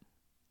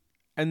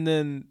 And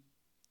then...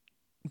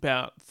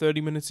 about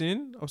 30 minutes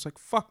in, I was like,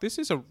 fuck, this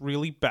is a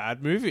really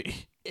bad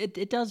movie.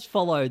 It does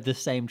follow the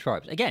same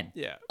tropes. Again,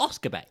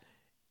 Oscar bait.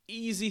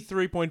 Easy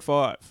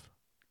 3.5.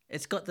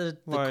 It's got the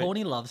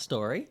corny love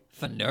story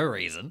for no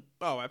reason.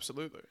 Oh,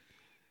 absolutely.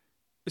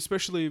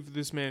 Especially if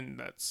this man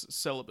that's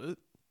celibate.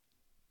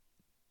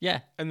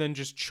 Yeah. And then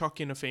just chuck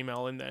in a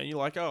female in there, and you're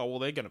like, oh, well,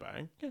 they're going to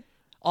bang. Yeah.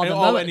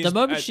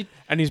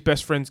 And his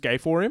best friend's gay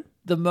for him.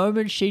 The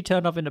moment she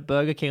turned up into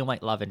Burger King, I'm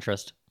like, love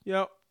interest.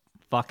 Yep.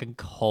 Fucking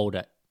called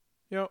it.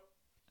 Yep.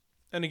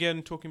 And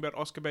again, talking about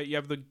Oscar bait, you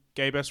have the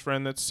gay best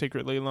friend that's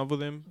secretly in love with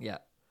him. Yeah.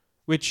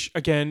 Which,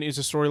 again, is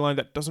a storyline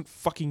that doesn't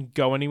fucking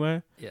go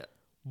anywhere. Yeah.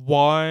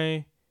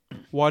 Why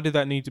did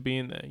that need to be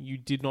in there? You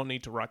did not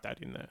need to write that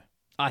in there.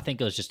 I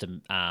think it was just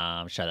to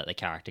show that the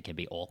character can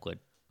be awkward.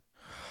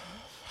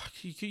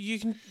 You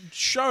can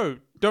show,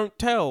 don't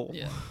tell.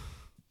 Yeah.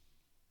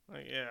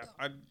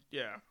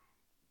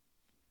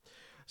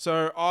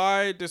 So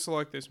I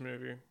dislike this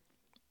movie.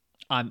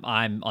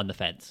 I'm on the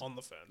fence. On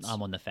the fence.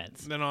 I'm on the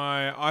fence. Then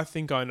I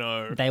think I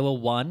know. They were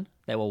one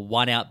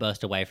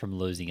outburst away from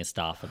losing a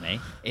star for me.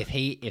 If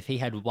he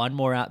had one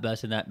more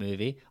outburst in that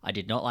movie, I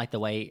did not like the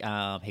way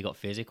he got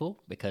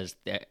physical, because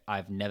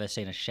I've never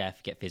seen a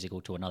chef get physical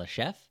to another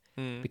chef.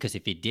 Because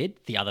if he did,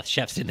 the other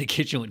chefs in the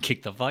kitchen would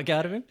kick the fuck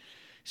out of him.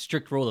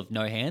 Strict rule of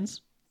no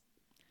hands.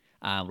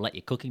 Let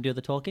your cooking do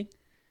the talking.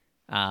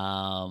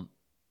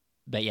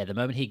 But yeah, the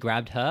moment he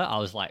grabbed her, I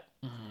was like,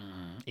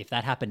 if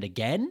that happened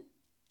again,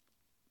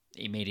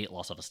 immediate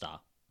loss of a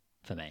star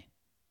for me.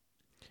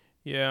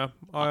 Yeah,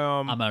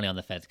 I'm only on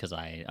the fence because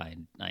I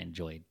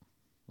enjoyed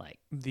like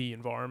the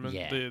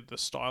environment, the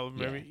style of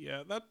the movie.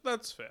 Yeah,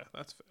 that's fair.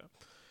 That's fair.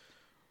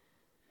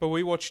 But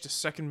we watched a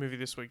second movie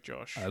this week,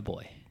 Josh. Oh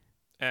boy.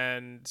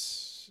 And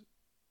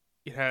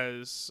it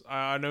has,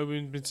 I know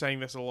we've been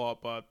saying this a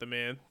lot, but the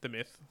man, the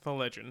myth, the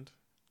legend,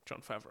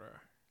 Jon Favreau.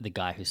 The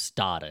guy who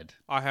started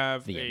the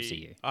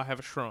MCU. I have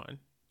a shrine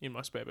in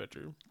my spare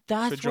bedroom.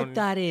 That's what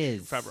that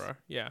is. Favreau,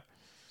 yeah. I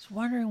was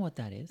wondering what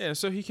that is. Yeah,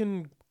 so he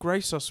can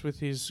grace us with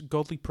his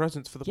godly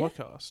presence for the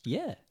podcast.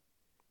 Yeah.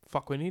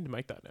 Fuck, we need to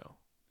make that now.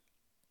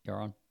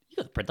 You're on. You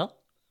got the printer?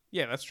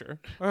 Yeah, that's true.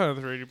 I have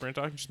the 3D printer.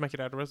 I can just make it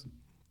out of resin.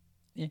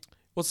 Yeah.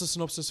 What's the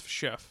synopsis for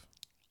Chef?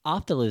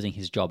 After losing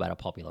his job at a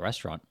popular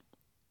restaurant,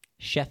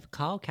 Chef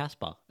Carl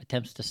Casper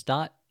attempts to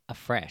start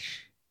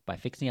afresh by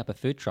fixing up a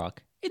food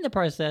truck. In the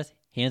process,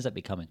 he ends up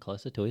becoming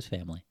closer to his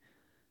family.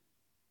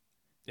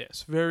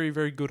 Yes, very,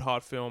 very good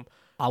heart film.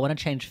 I want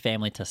to change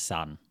family to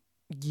son.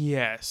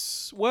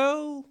 Yes.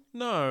 Well,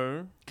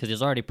 no. Because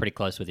he's already pretty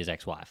close with his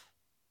ex-wife.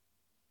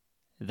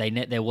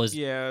 There was...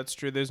 Yeah, it's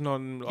true. There's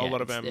not a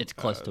lot of... It's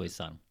close to his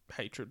son.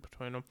 Hatred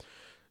between them.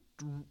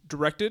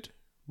 Directed,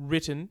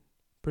 written,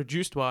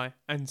 produced by,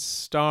 and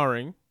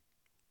starring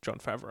Jon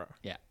Favreau.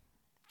 Yeah.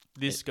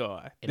 This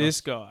guy.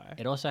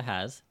 It also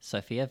has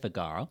Sofia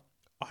Vergara.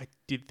 I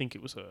did think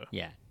it was her.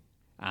 Yeah.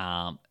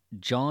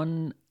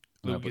 John...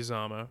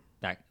 Leguizamo.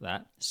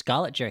 That.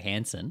 Scarlett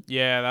Johansson.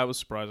 Yeah, that was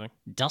surprising.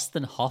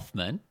 Dustin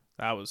Hoffman.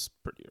 That was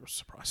pretty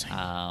surprising.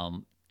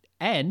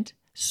 And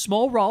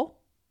small role,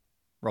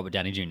 Robert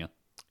Downey Jr.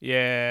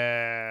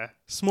 Yeah.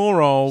 Small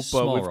role,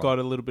 but we've got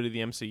a little bit of the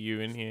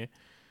MCU in here.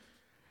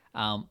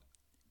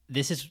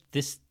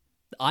 This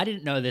I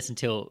didn't know this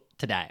until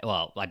today.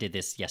 Well, I did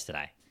this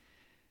yesterday.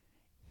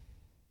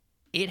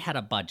 It had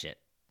a budget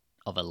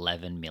of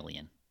 11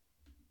 million.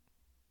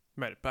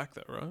 Made it back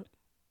though, right?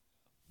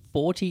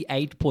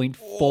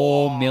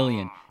 48.4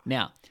 million.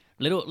 Now,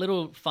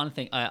 little fun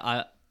thing.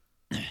 That's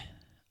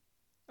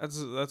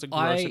a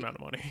gross amount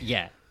of money.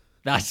 Yeah,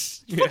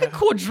 that's fucking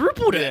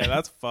quadrupled it. Yeah,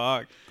 that's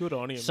fucked. Good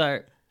on him. So,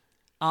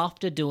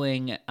 after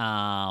doing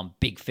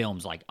big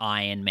films like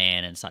Iron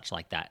Man and such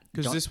like that,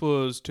 because this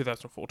was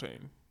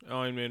 2014,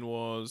 Iron Man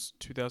was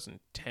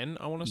 2010.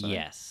 I want to say.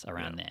 Yes,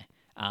 around there.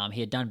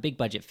 He had done big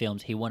budget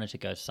films. He wanted to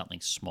go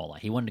something smaller.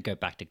 He wanted to go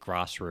back to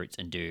grassroots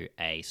and do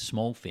a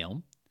small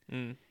film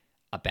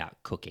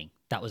about cooking.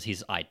 That was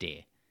his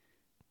idea.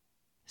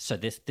 So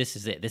this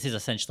is it. This is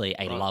essentially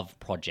a love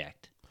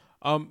project.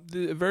 A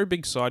very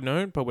big side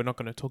note, but we're not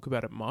going to talk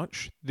about it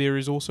much. There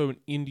is also an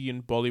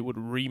Indian Bollywood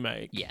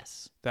remake.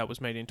 Yes. That was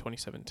made in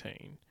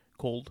 2017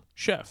 called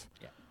Chef.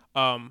 Yeah.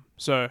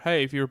 So,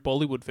 hey, if you're a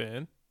Bollywood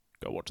fan,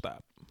 go watch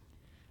that.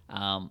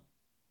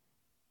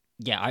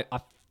 Yeah,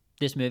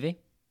 this movie,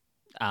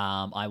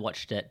 I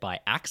watched it by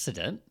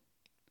accident.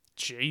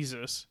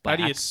 Jesus. How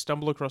do you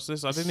stumble across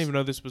this? I didn't even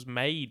know this was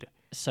made.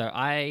 So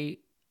I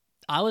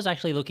was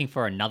actually looking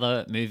for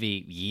another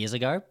movie years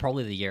ago,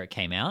 probably the year it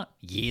came out,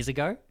 years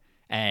ago,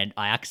 and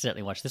I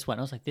accidentally watched this one.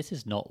 I was like, this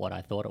is not what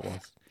I thought it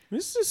was.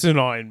 This is an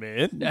Iron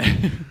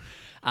Man.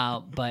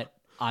 But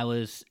I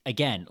was,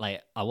 again,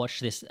 like, I watched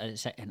this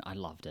and I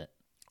loved it.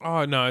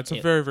 Oh, no, it's a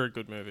very, very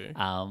good movie.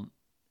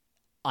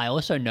 I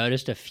also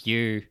noticed a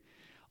few,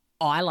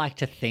 I like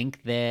to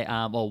think there,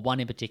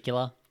 one in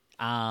particular,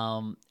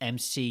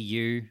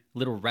 MCU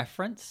little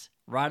reference.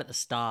 Right at the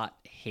start,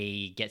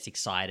 he gets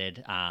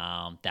excited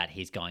that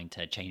he's going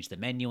to change the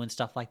menu and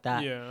stuff like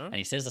that. Yeah. And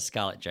he says to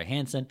Scarlett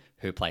Johansson,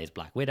 who plays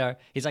Black Widow,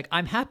 he's like,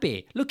 I'm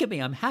happy. Look at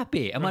me. I'm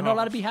happy. Am I not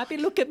allowed to be happy?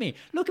 Look at me.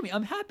 Look at me.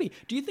 I'm happy.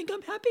 Do you think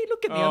I'm happy?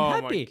 Look at me.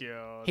 I'm happy. Oh, my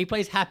God. He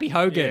plays Happy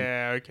Hogan.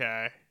 Yeah,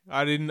 okay.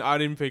 I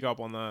didn't pick up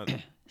on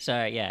that.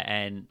 So, yeah,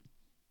 and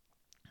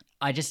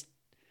I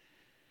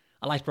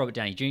liked Robert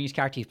Downey Jr.'s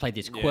character. He played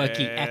this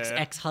quirky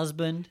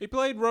ex-husband. He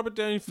played Robert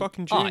Downey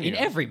fucking Jr. Oh, in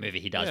every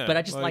movie he does. Yeah, but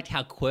I just liked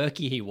how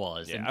quirky he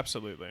was. Yeah, and,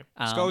 absolutely.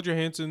 Scarlett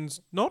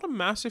Johansson's not a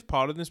massive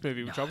part in this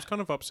movie, which I was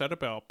kind of upset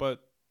about, but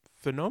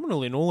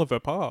phenomenal in all of her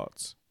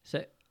parts.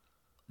 So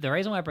the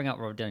reason why I bring up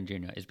Robert Downey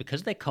Jr. is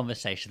because their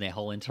conversation, their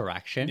whole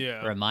interaction,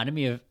 reminded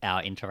me of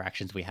our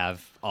interactions we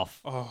have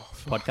off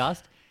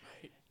podcast.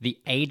 The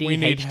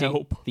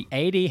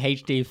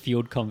ADHD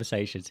fueled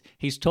conversations.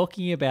 He's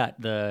talking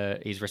about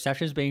his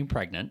receptionist being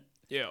pregnant.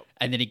 Yeah.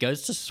 And then he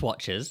goes to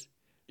swatches.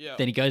 Yeah.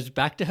 Then he goes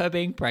back to her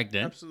being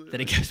pregnant. Absolutely. Then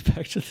he goes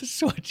back to the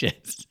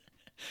swatches.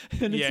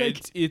 And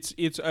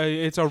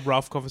it's a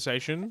rough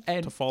conversation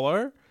to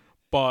follow,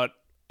 but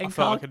I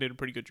felt like I did a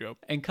pretty good job.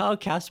 And Carl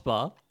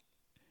Casper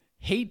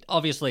he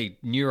obviously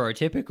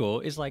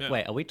neurotypical is like, Yeah.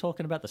 wait, are we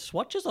talking about the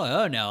swatches or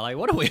her now? Like,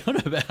 what are we on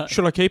about?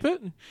 Should I keep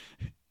it?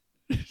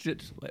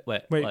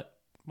 wait, Wait. what?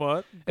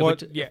 What? If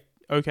What? we Yeah.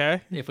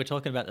 Okay. If we're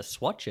talking about the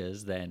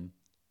swatches, then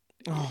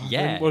Oh,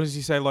 yeah. then what does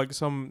he say? Like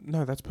some...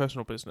 No, that's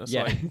personal business.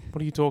 Yeah. Like,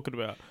 what are you talking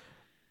about?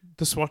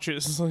 The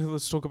swatches.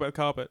 Let's talk about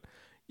carpet.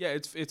 Yeah,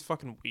 it's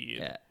fucking weird.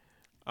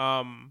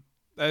 yeah.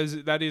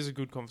 That is a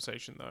good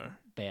conversation though.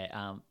 But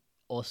yeah,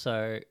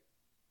 also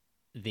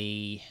what's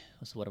the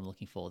word I'm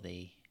looking for?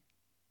 The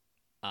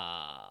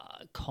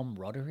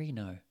camaraderie?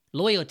 No.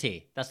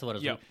 Loyalty. That's the word I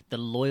was Yep. looking. The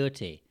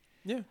loyalty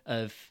Yeah.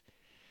 of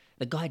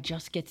the guy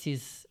just gets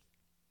his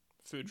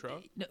Food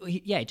truck. he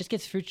just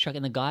gets food truck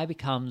and the guy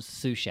becomes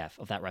sous chef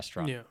of that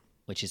restaurant. Yeah.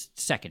 Which is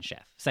second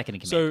in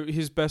command. So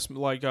his best,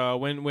 like,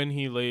 when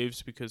he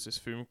leaves because this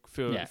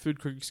Yeah. food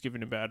critic's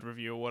giving a bad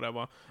review or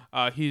whatever,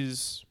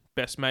 his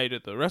best mate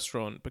at the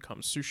restaurant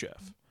becomes sous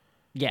chef,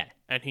 yeah.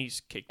 and he's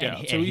kicked And,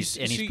 out. his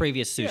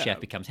previous sous yeah. chef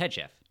becomes head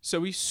chef.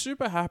 So he's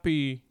super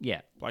happy,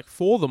 Yeah. like,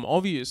 for them,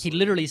 obviously. He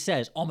literally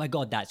says, "Oh my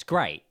god, that's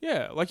great."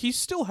 Yeah, like, he's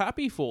still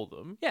happy for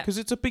them. Yeah. Because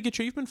it's a big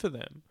achievement for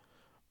them.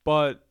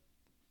 But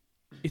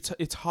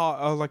it's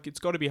hard, like, it's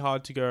got to be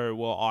hard to go,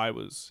 well, I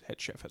was head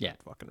chef at Yeah.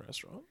 that fucking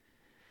restaurant.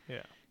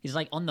 Yeah. He's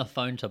like on the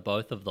phone to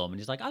both of them, and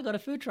he's like, "I got a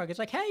food truck." It's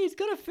like, "Hey, he's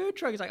got a food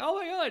truck." He's like, "Oh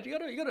my god, you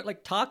got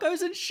like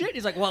tacos and shit."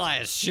 He's like, "Well, I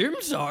assume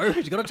so.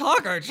 He's got a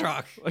taco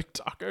truck." Like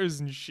tacos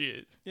and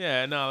shit.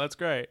 Yeah, no, that's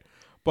great.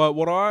 But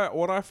what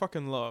I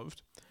fucking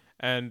loved,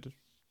 and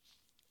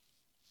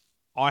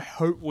I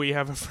hope we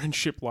have a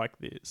friendship like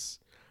this.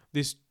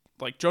 This,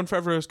 like, John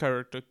Favreau's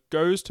character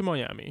goes to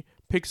Miami,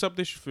 picks up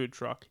this food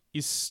truck,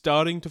 is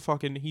starting to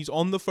fucking... He's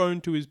on the phone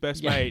to his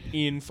best Yeah. mate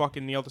in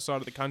fucking the other side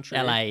of the country.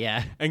 LA,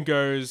 yeah. And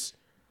goes,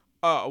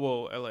 oh,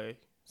 well, LA.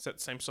 Is that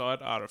the same side?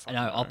 I don't fucking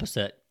No, know.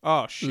 opposite.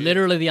 Oh, shit.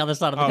 Literally the other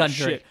side of the Oh,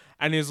 country. shit.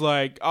 And he's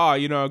like, oh,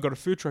 you know, I got a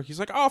food truck. He's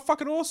like, oh,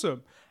 fucking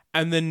awesome.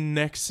 And then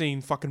next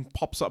scene fucking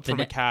pops up from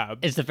a cab.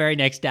 It's the very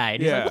next day.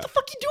 And he's Yeah. like, "What the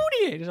fuck you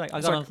doing here?" He's like,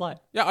 "I got on a flight."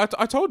 Yeah,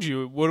 I told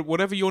you,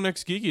 whatever your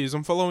next gig is,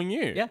 I'm following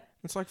you. Yeah.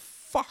 It's like,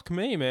 fuck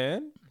me,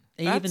 man.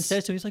 He even That's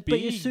says to him, he's like, "But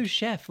you're big. sous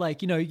chef.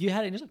 Like, you know, you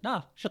had it." And he's like,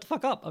 "Nah, shut the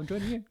fuck up. I'm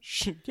joining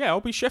you." Yeah, I'll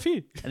be chef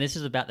here. And this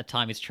is about the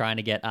time he's trying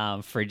to get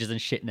fridges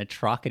and shit in a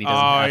truck and he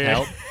doesn't Oh, have yeah.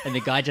 help. And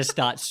the guy just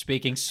starts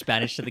speaking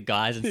Spanish to the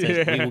guys and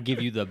says, Yeah. "We will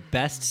give you the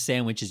best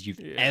sandwiches you've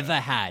ever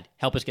had.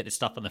 Help us get this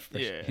stuff on the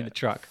fridge, Yeah. in the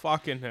truck."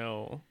 Fucking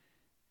hell.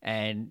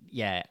 And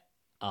yeah,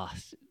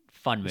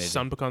 fun movie. His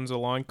son becomes a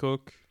line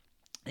cook.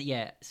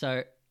 Yeah,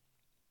 so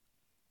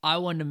I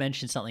wanted to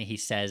mention something he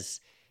says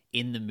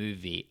in the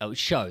movie. Oh, he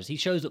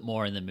shows it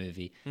more in the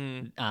movie.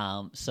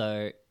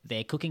 So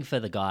they're cooking for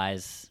the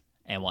guys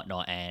and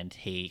whatnot, and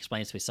he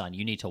explains to his son,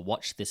 "You need to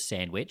watch this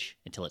sandwich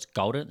until it's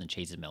golden and the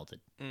cheese is melted,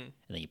 and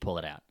then you pull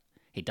it out."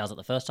 He does it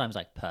the first time. He's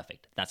like,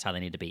 "Perfect. That's how they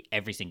need to be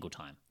every single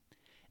time."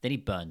 Then he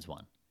burns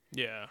one,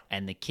 Yeah.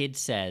 and the kid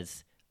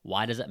says,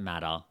 "Why does it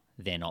matter?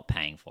 They're not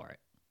paying for it."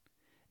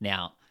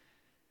 Now,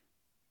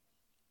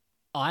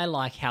 I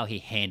like how he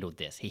handled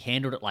this. He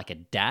handled it like a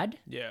dad,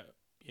 Yeah.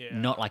 Yeah.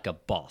 not like a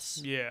boss.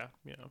 Yeah.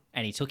 Yeah.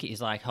 And he took it.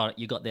 He's like, "Hold on,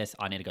 you got this.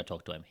 I need to go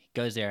talk to him." He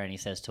goes there and he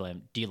says to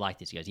him, "Do you like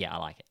this?" He goes, "Yeah, I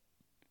like it."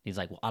 He's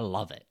like, "Well, I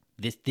love it.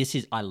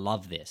 I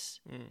love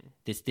this.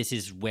 This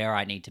is where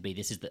I need to be.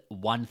 This is the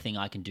one thing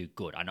I can do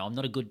good. I know I'm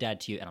not a good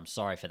dad to you, and I'm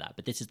sorry for that,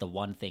 but this is the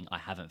one thing I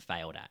haven't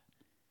failed at."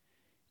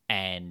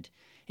 And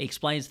he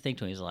explains the thing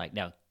to him. He's like,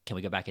 "Now, can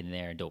we go back in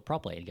there and do it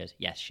properly?" And he goes,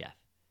 "Yes, chef."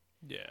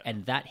 Yeah.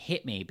 And that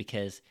hit me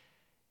because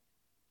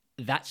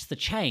that's the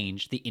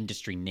change the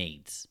industry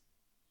needs.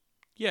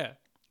 Yeah.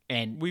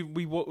 And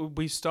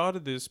We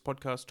started this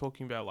podcast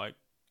talking about, like,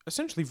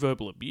 essentially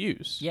verbal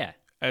abuse. yeah,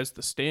 As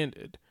the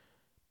standard,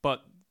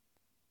 but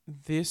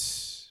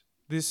this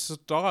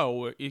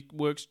style, it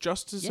works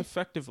just as Yeah.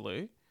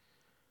 effectively,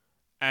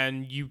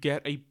 and you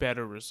get a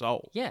better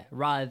result. yeah.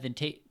 Rather than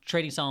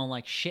treating someone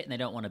like shit and they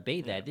don't want to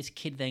be there, this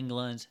kid then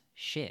learns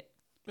shit.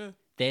 Yeah.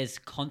 There's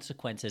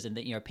consequences, and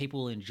that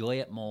people will enjoy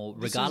it more,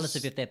 This regardless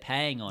is- of if they're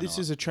paying or This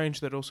not. is a change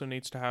that also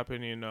needs to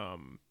happen in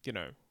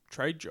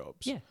trade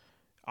jobs. Yeah.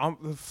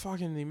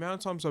 The amount of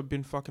times I've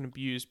been fucking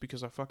abused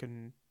because I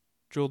fucking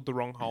drilled the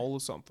wrong hole or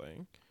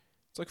something.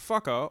 It's like,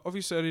 fucker,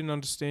 obviously I didn't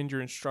understand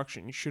your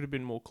instruction. You should have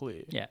been more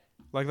clear. Yeah.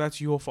 Like,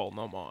 that's your fault,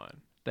 not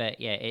mine. But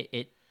yeah,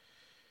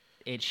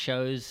 it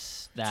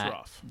shows that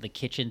rough. the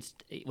kitchen's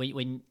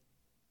when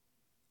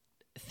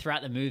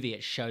throughout the movie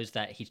it shows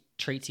that he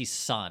treats his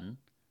son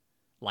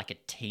like a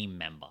team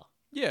member.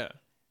 Yeah.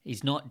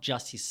 He's not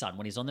just his son.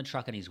 When he's on the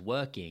truck and he's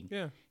working,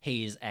 Yeah.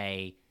 he is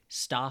a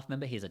staff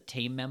member. He's a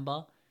team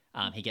member.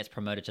 He gets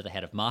promoted to the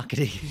head of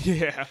marketing.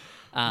 Yeah.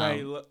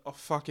 Um, Mate,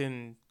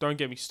 fucking don't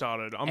get me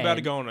started. I'm about to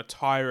and- go on a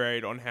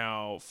tirade on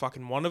how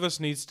fucking one of us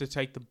needs to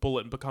take the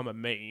bullet and become a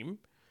meme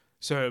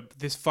so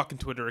this fucking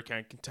Twitter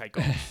account can take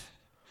off.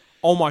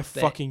 Oh my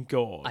fucking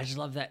god. I just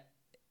love that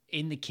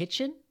in the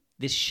kitchen.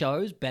 This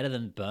shows better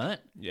than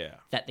Burnt Yeah.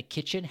 that the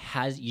kitchen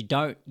has you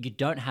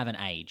don't have an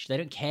age. They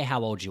don't care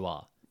how old you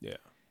are. Yeah.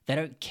 They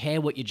don't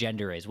care what your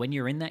gender is. When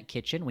you're in that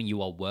kitchen, when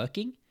you are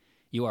working,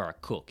 You are a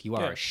cook. You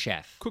are a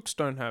chef. Cooks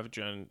don't have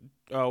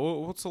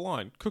what's the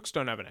line? Cooks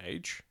don't have an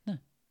age. No.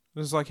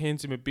 It's like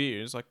hands him a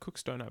beer. It's like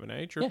cooks don't have an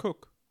age. You're a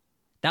cook.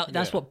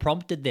 That's what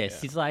prompted this.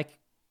 Yeah. He's like,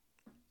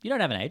 you don't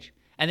have an age.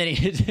 And then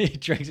he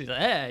drinks. He's like,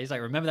 yeah. He's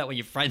like, remember that when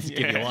your friends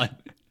give you one.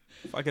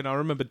 Fucking, I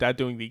remember Dad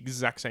doing the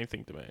exact same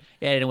thing to me.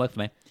 Yeah, it didn't work for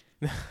me.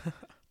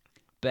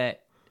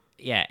 But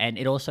yeah, and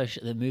it also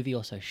the movie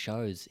also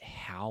shows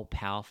how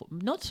powerful.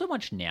 Not so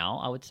much now,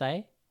 I would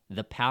say,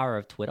 the power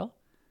of Twitter,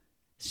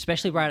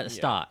 especially right at the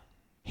start.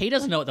 He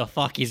doesn't know what the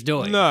fuck he's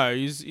doing. No,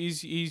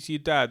 he's your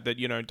dad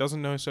that,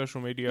 doesn't know social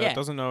media,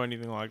 doesn't know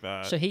anything like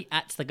that. So he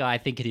ats the guy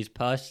thinking he's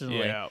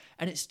personally,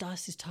 and it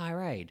starts this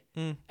tirade.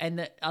 And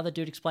the other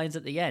dude explains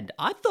at the end,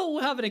 I thought we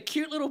were having a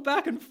cute little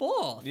back and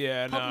forth.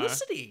 Yeah,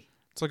 publicity. No.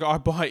 It's like, I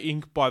buy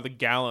ink by the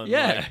gallon.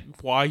 Yeah.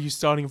 Like, why are you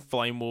starting a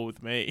flame war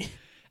with me?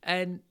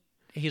 And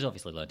he's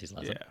obviously learned his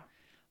lesson. Yeah.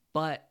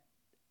 But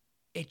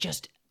it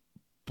just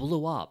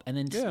blew up. And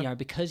then,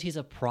 because he's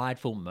a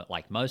prideful,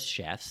 like most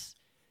chefs,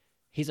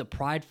 he's a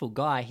prideful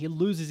guy. He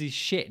loses his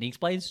shit, and he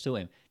explains to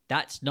him,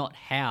 that's not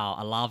how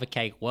a lava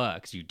cake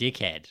works, you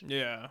dickhead.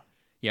 Yeah.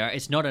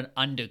 It's not an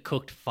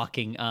undercooked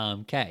fucking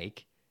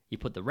cake. You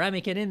put the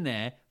ramekin in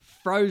there,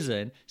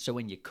 frozen, so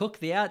when you cook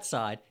the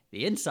outside,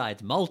 the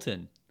inside's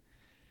molten.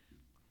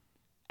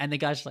 And the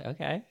guy's just like,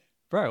 okay,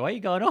 bro, why are you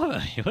going on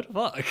at me? What the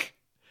fuck?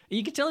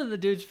 You can tell in the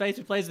dude's face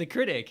who plays the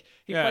critic.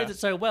 He plays it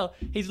so well.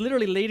 He's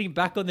literally leaning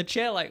back on the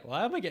chair like,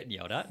 why am I getting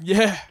yelled at?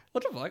 Yeah.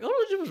 What the fuck? All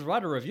I did was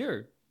write a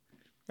review.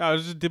 I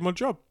just did my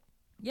job.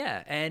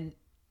 Yeah, and...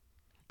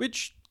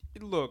 Which,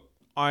 look,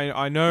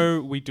 I know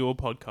we do a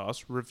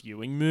podcast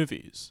reviewing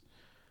movies.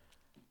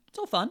 It's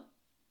all fun.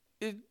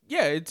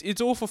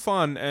 It's all for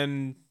fun,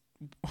 and,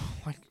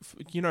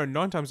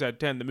 9 times out of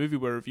 10, the movie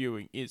we're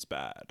reviewing is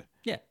bad.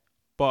 Yeah.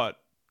 But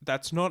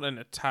that's not an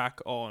attack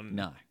on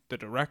No. the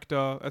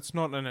director. That's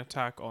not an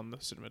attack on the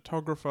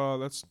cinematographer.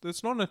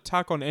 That's not an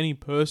attack on any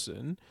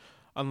person,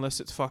 unless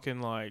it's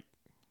fucking like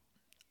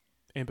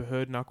Amber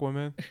Heard and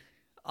Aquaman.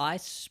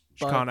 She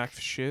can't act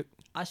for shit.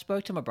 I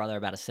spoke to my brother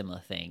about a similar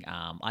thing.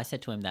 I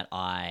said to him that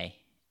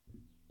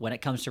when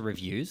it comes to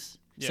reviews,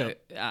 so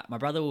my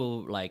brother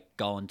will like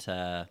go onto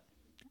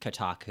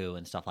Kotaku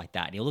and stuff like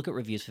that, and he'll look at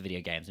reviews for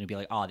video games and he'll be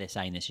like, oh, they're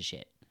saying this is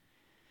shit.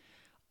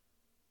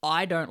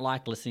 I don't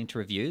like listening to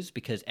reviews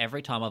because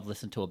every time I've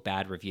listened to a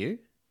bad review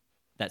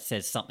that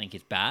says something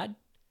is bad,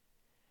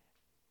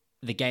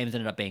 the game's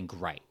ended up being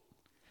great.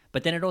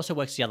 But then it also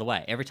works the other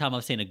way. Every time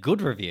I've seen a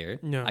good review,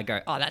 I go,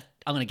 oh, I'm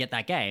going to get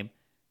that game.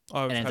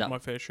 I've had my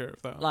fair share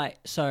of that.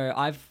 So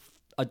I've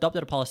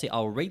adopted a policy.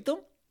 I'll read them,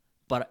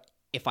 but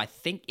if I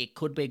think it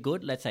could be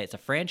good, let's say it's a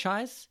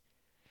franchise,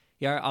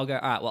 I'll go,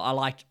 all right, well, I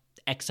liked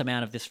X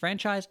amount of this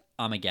franchise,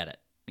 I'm going to get it.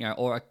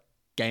 Or a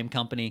game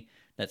company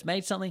that's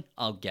made something,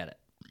 I'll get it.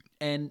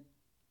 And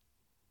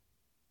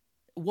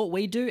what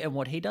we do and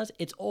what he does,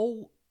 it's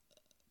all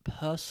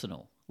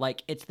personal.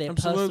 Like, it's their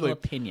personal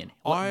opinion,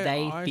 what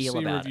they feel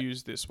about it. I see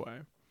reviews this way.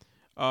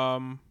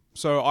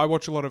 So I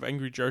watch a lot of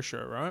Angry Joe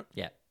Show, right?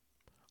 Yeah.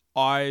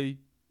 I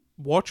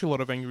watch a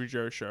lot of Angry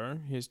Joe Show,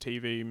 his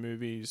TV,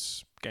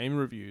 movies, game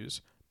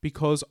reviews,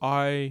 because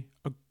I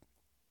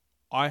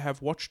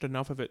have watched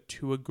enough of it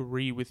to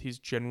agree with his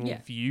general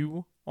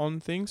view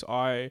on things.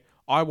 I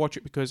watch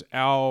it because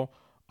our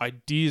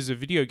ideas of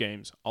video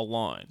games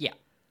align. Yeah.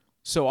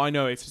 So I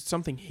know if it's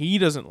something he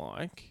doesn't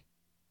like,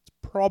 it's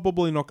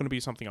probably not going to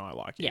be something I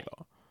like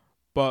either.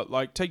 But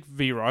like, take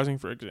V Rising,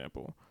 for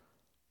example.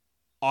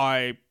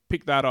 I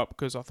picked that up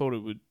because I thought it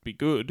would be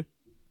good.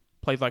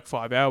 Played like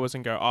 5 hours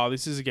and go,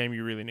 this is a game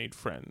you really need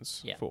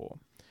friends for.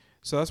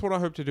 So that's what I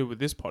hope to do with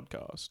this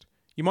podcast.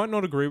 You might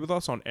not agree with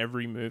us on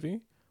every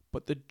movie,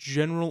 but the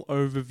general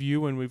overview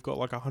when we've got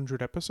like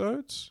 100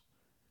 episodes,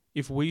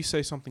 if we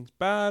say something's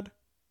bad,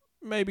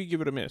 maybe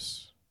give it a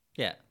miss.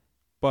 Yeah.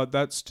 But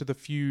that's to the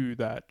few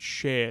that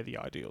share the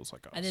ideals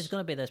like us. And there's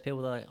going to be those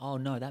people that are like, oh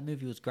no, that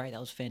movie was great. That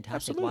was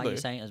fantastic. Absolutely. Why are you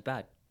saying it was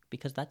bad?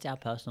 Because that's our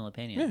personal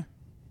opinion. Yeah.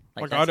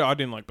 Like I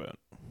didn't like Burnt.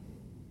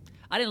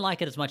 I didn't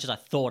like it as much as I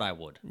thought I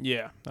would.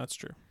 Yeah, that's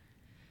true.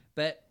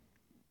 But,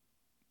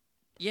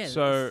 yeah.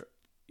 So,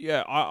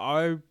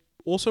 I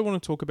also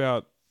want to talk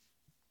about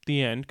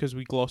the end, because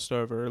we glossed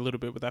over a little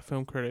bit with that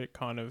film critic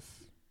kind of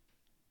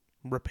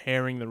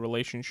repairing the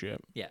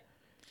relationship. Yeah.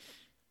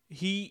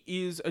 He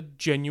is a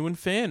genuine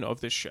fan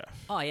of this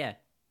chef. Oh, yeah.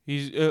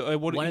 He's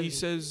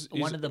says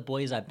one of the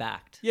boys I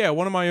backed. Yeah,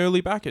 one of my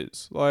early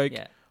backers.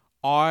 Like,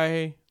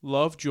 I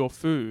loved your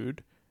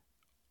food.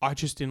 I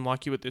just didn't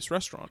like you at this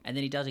restaurant. And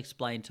then he does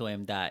explain to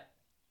him that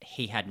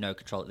he had no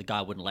control. The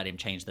guy wouldn't let him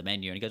change the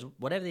menu. And he goes,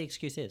 whatever the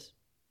excuse is,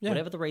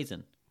 whatever the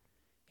reason,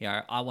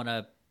 I want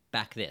to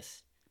back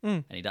this.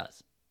 And he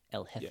does.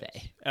 El Jefe.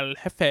 Yes. El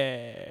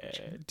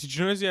Jefe. Did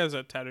you notice he has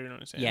a tattoo on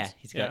his hands? Yeah,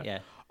 he's got,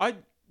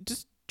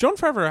 Jon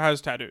Favreau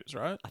has tattoos,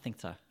 right? I think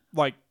so.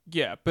 Like,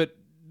 yeah, but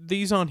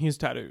these aren't his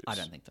tattoos. I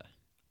don't think so.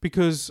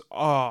 Because,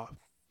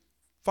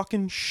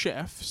 fucking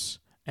chefs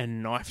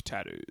and knife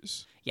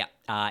tattoos. Yeah,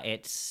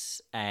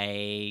 it's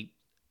a...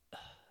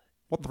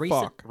 What the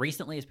fuck?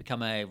 Recently, it's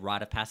become a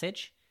rite of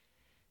passage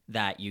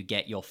that you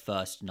get your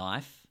first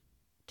knife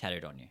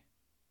tattooed on you.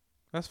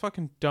 That's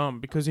fucking dumb.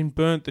 Because in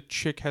Burnt, the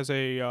chick has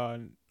a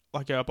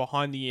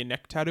behind the ear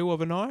neck tattoo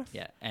of a knife.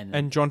 Yeah,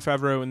 and Jon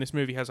Favreau in this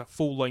movie has a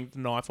full length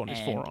knife on his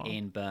forearm.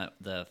 In Burnt,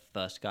 the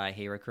first guy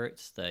he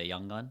recruits, the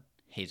young gun,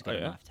 he's got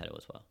a knife tattoo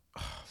as well.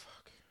 Oh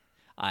fuck!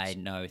 I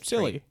know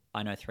Silly.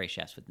 I know 3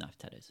 chefs with knife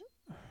tattoos.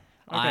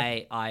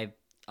 Okay.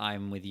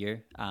 I'm with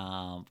you.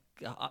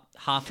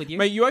 Half with you.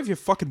 Mate, you have your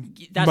fucking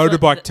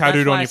motorbike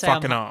tattooed on your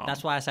fucking arm.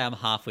 That's why I say I'm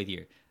half with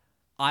you.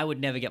 I would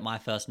never get my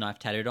first knife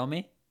tattooed on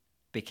me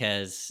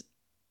because,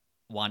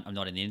 one, I'm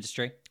not in the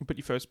industry. But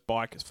your first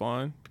bike is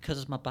fine. Because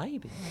it's my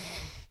baby.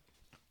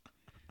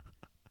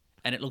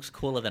 And it looks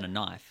cooler than a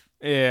knife.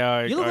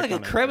 Yeah, you look like a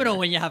criminal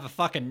when you have a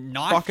fucking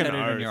knife tattooed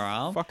on your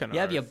arm. Fucking you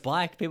have your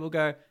bike. People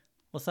go,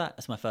 "What's that?"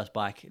 That's my first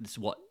bike. It's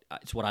what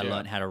I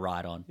learned how to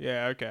ride on.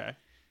 Yeah, okay.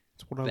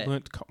 It's what I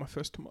learned to cut my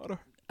first tomato.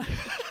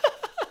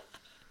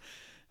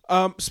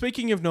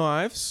 Speaking of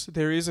knives,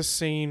 there is a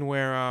scene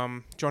where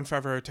Jon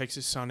Favreau takes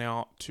his son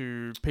out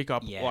to pick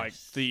up like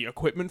the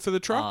equipment for the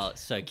truck. Oh,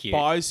 it's so cute.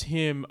 Buys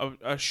him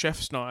a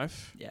chef's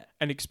knife. Yeah.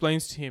 And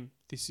explains to him,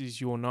 "This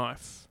is your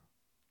knife.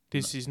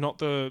 This is not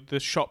the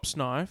shop's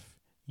knife.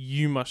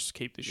 You must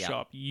keep this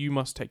sharp. You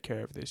must take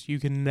care of this. You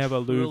can never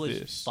lose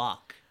this."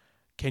 Fuck.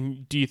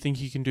 Do you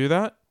think you can do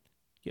that?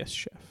 Yes,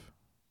 chef.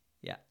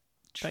 Yeah.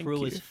 Thank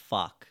True you. as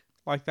fuck.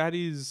 Like that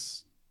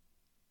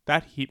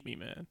hit me,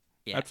 man.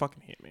 Yeah. That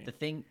fucking hit me. The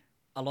thing,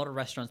 a lot of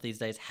restaurants these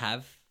days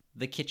have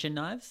the kitchen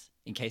knives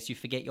in case you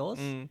forget yours,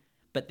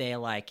 but they're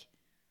like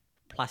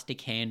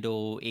plastic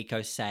handle,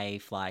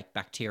 eco-safe, like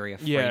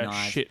bacteria-free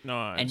knives. Shit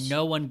knives. And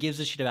no one gives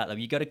a shit about them.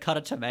 You got to cut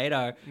a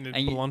tomato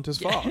and blunt as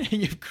fuck. And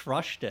you've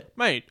crushed it.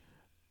 Mate,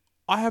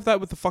 I have that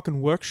with the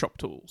fucking workshop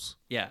tools.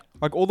 Yeah.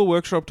 Like all the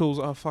workshop tools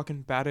are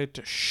fucking battered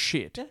to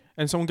shit. Yeah.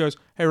 And someone goes,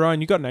 "Hey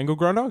Ryan, you got an angle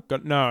grinder?"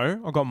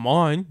 No, I got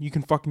mine. You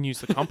can fucking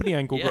use the company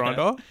angle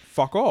grinder.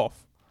 Fuck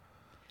off.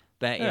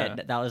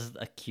 But that was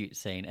a cute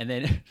scene. And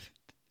then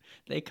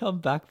they come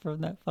back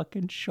from that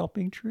fucking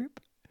shopping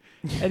trip.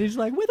 And he's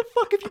like, "Where the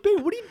fuck have you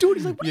been? What are you doing?"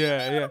 He's like, "What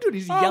are you doing?"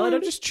 He's yelling at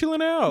him. Just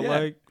chilling out,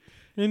 like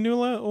in New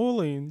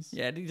Orleans.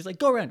 Yeah, and he's like,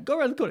 go around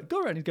the corner,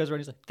 go around. He goes around.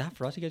 He's like, "That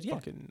for us?" He goes, "Yeah."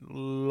 Fucking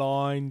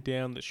line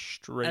down the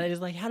street. And he's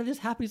like, "How did this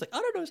happen?" He's like, "I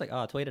don't know." He's like,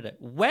 "Oh, I tweeted it."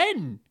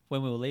 When we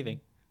were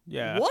leaving.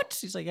 Yeah. What?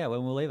 He's like, "Yeah,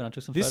 when we were leaving, I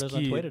took some photos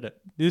and I tweeted it."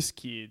 This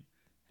kid.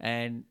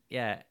 And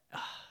yeah,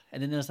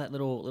 and then there's that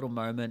little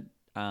moment.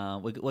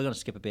 We're gonna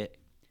skip a bit.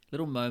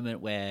 Little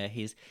moment where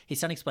his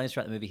son explains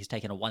throughout the movie he's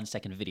taken a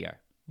 1-second video.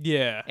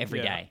 Yeah.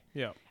 Every day.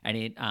 Yeah. And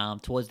it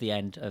towards the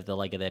end of the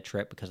leg of their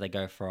trip, because they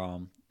go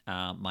from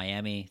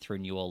Miami through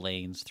New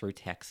Orleans through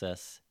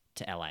Texas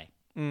to LA.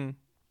 And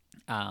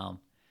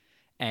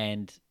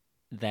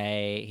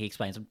he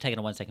explains, "I'm taking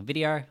a 1-second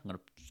video. I'm going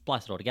to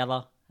splice it all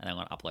together, and I'm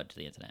going to upload it to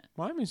the internet."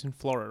 Miami's in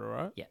Florida,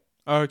 right? Yeah.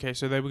 Oh, okay,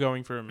 so they were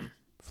going from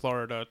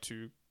Florida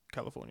to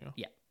California.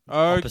 Yeah.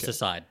 Okay. Opposite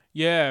side.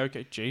 Yeah.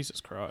 Okay. Jesus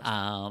Christ.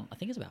 I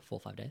think it's about 4 or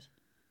 5 days.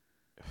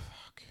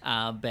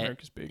 But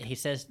America's big. he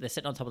says they're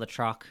sitting on top of the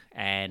truck,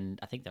 and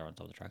I think they're on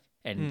top of the truck,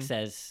 and he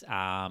says,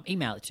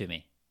 "Email it to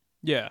me."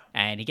 Yeah.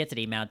 And he gets it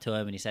emailed to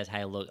him, and he says,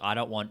 "Hey, look, I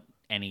don't want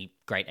any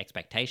great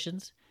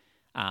expectations.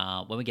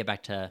 When we get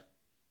back to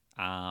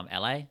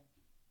LA,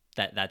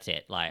 that's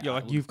it. Like,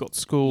 you've got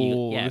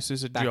school. Yeah, this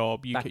is a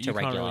job. You back can't to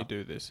really regular.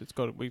 do this.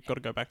 We've got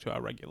to go back to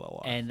our regular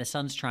life." And the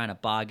son's trying to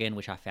bargain,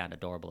 which I found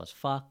adorable as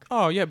fuck.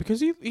 Oh yeah,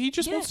 because he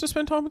just wants to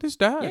spend time with his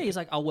dad. Yeah, he's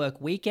like, "I'll work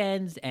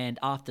weekends and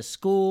after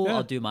school.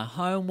 I'll do my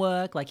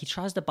homework." Like he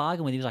tries to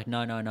bargain with him. He's like,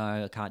 no,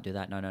 I can't do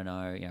that. No,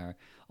 you know,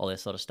 all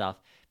this sort of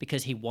stuff,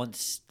 because he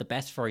wants the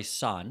best for his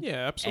son.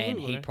 Yeah,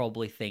 absolutely. And he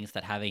probably thinks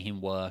that having him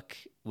work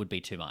would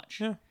be too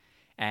much. Yeah.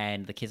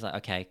 And the kid's like,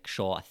 "Okay,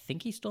 sure." I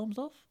think he storms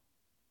off.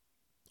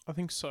 I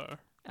think so.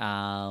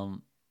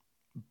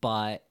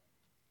 But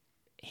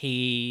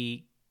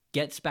he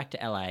gets back to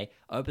LA,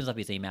 opens up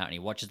his email, and he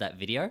watches that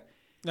video.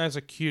 That's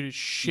a cute as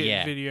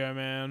shit video,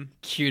 man.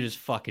 Cute as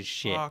fucking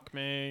shit. Fuck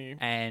me.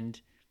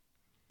 And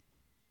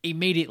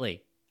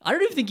immediately, I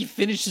don't even think he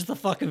finishes the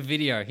fucking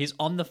video. He's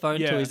on the phone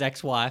to his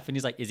ex-wife, and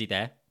he's like, "Is he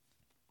there?"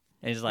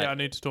 And he's like, "Yeah, I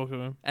need to talk to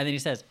him." And then he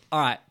says,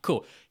 "All right,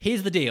 cool.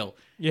 Here's the deal."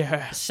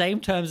 Yeah. Same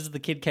terms as the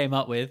kid came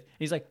up with.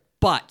 He's like,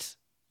 "But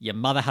your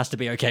mother has to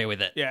be okay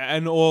with it." Yeah,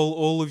 and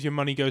all of your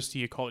money goes to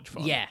your college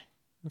fund. Yeah.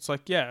 It's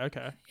like, yeah,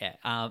 okay.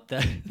 Yeah.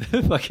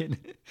 The fucking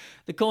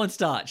the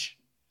cornstarch.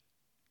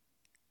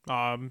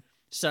 So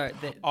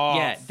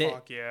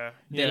fuck yeah.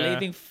 They're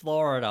leaving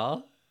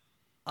Florida.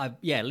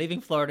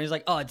 Leaving Florida. He's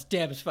like, "Oh, it's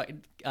damn. It's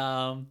fucking."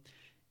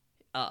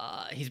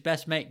 His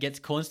best mate gets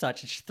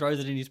cornstarch and she throws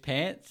it in his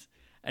pants,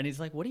 and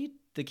he's like, "What are you?"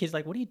 The kid's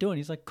like, "What are you doing?"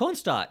 He's like,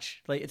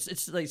 "Cornstarch. Like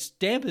it's like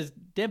damp as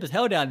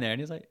hell down there." And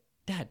he's like,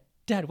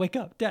 Dad, wake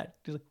up, Dad."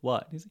 He's like,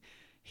 "What?" He's like,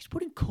 "He's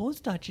putting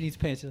cornstarch in his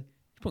pants." He's like,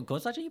 "You putting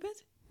cornstarch in your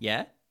pants?"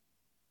 "Yeah."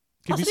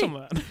 Give me some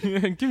of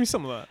that. Give me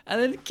some of that.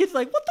 And then the kid's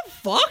like, "What the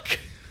fuck?"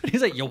 And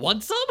he's like, "You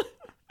want some?"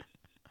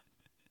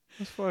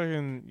 It's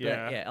fucking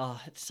yeah. But yeah,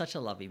 oh, it's such a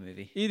lovely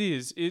movie. It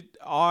is.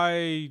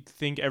 I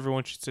think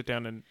everyone should sit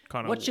down and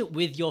kind of Watch it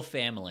with your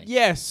family.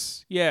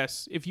 Yes.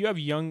 If you have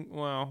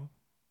young,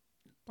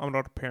 I'm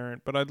not a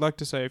parent, but I'd like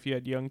to say if you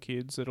had young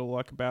kids that are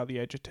like about the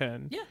age of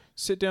 10, Yeah.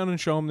 sit down and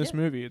show them this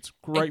movie. It's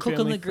great. And cook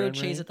them family the grilled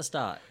friendly. cheese at the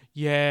start.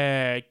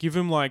 Yeah, give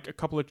them like a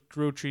couple of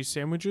grilled cheese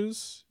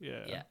sandwiches.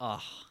 Yeah. Yeah.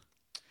 Oh.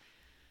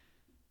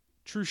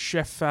 True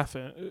chef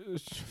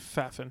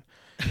faffin.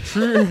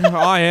 True,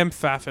 I am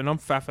faffin. I'm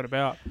faffin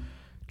about.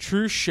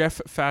 True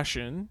chef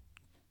fashion.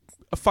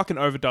 A fucking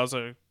overdoes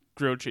a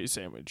grilled cheese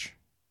sandwich.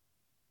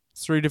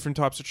 3 different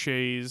types of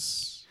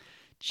cheese.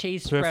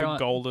 Cheese Perfect spread on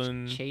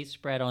golden. cheese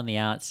spread on the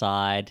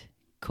outside.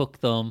 Cook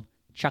them.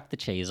 Chuck the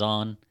cheese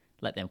on.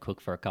 Let them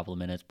cook for a couple of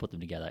minutes. Put them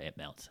together. It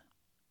melts.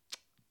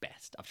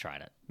 Best. I've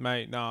tried it.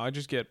 Mate, no, I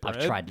just get bread.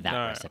 I've tried that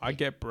no, recipe. I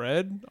get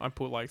bread. I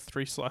put like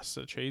 3 slices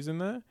of cheese in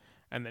there,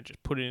 and then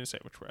just put it in a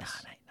sandwich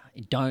rest.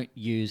 No. Don't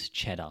use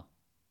cheddar.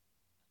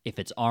 If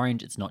it's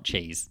orange, it's not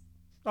cheese.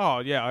 Oh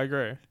yeah, I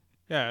agree.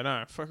 Yeah,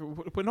 no, fuck,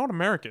 we're not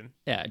American.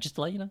 Yeah, just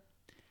to let you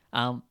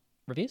know.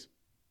 Reviews?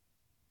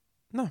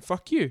 No,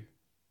 fuck you.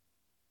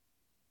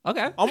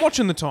 Okay. I'm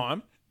watching the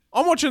time.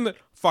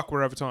 Fuck,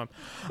 we're over time.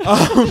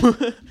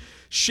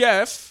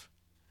 Chef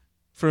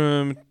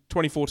from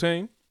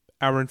 2014,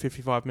 hour and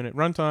 55-minute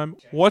runtime.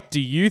 What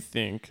do you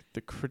think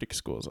the critic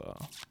scores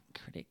are?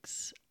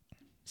 Critics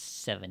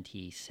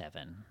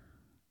 77.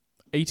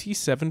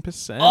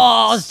 87%.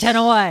 Oh, it's 10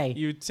 away.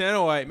 You 10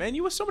 away. Man,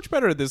 you were so much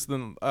better at this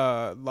than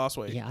last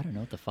week. Yeah, I don't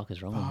know what the fuck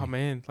is wrong with Oh, me.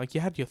 man. Like,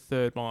 you had your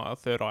third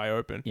eye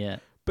open. Yeah.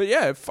 But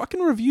yeah, it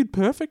fucking reviewed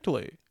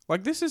perfectly.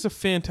 Like, this is a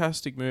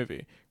fantastic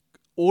movie.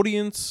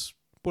 Audience,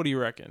 what do you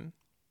reckon?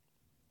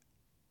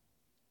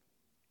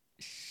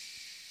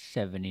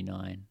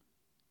 79.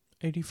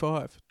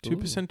 85.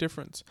 2%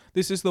 difference.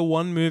 This is the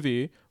one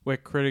movie where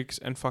critics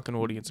and fucking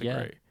audience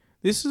agree.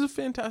 This is a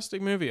fantastic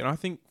movie, and I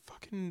think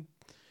fucking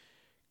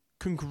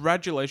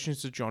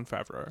congratulations to Jon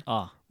Favreau.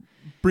 Oh.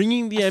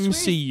 Bringing the I swear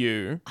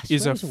MCU I swear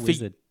is a he's a feat.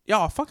 wizard.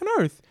 Yeah, fucking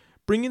oath.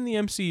 Bringing the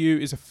MCU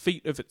is a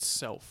feat of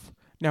itself.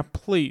 Now,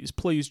 please,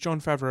 Jon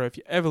Favreau, if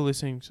you're ever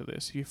listening to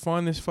this, if you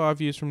find this 5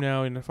 years from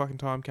now in a fucking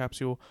time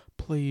capsule,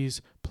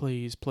 please,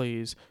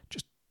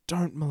 just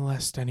don't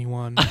molest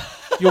anyone.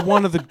 You're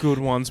one of the good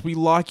ones. We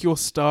like your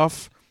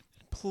stuff.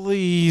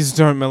 Please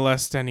don't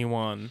molest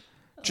anyone.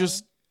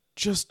 Just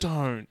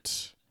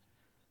don't.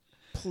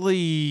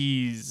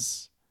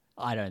 Please.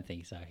 I don't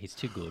think so. He's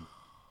too good.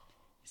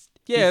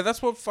 Yeah,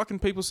 that's what fucking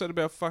people said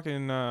about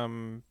fucking,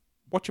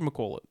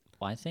 whatchamacallit.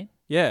 Weinstein?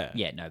 Yeah.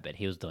 Yeah, no, but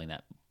he was doing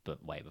that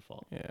but way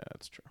before. Yeah,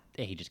 that's true.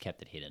 Yeah, he just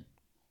kept it hidden.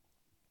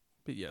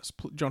 But yes,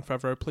 Jon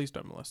Favreau, please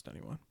don't molest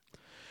anyone.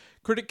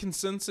 Critic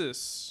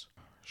consensus.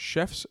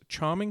 Chef's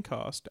charming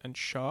cast and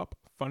sharp,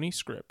 funny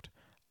script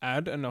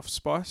add enough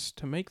spice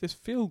to make this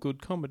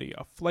feel-good comedy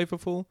a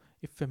flavorful,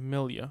 if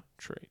familiar,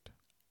 treat.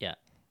 Yeah.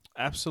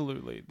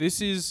 Absolutely.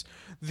 This is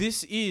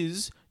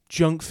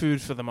junk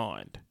food for the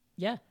mind.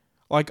 Yeah.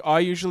 Like, I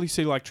usually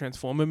see, like,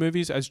 Transformer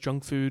movies as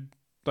junk food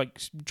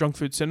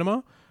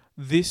cinema.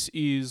 This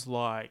is,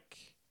 like,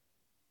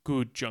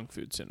 good junk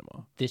food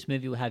cinema. This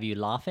movie will have you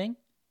laughing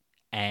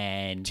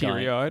and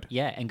Teary-eyed.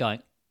 And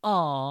going,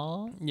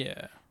 "Aww."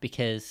 Yeah.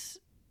 Because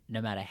no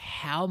matter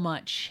how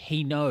much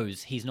he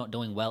knows he's not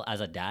doing well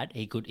as a dad,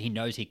 he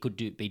knows he could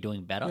be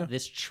doing better. Yeah.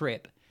 This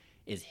trip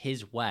is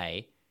his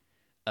way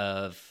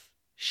of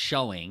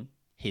showing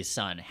his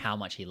son how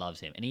much he loves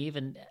him. And he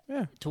even,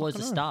 towards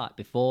the start,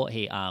 before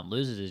he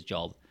loses his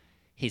job,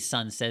 his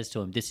son says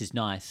to him, "This is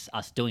nice,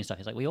 us doing stuff."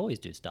 He's like, "We always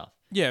do stuff."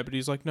 Yeah, but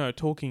he's like, no,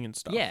 talking and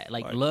stuff. Yeah,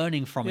 like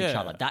learning from each yeah.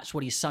 other. That's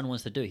what his son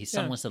wants to do. His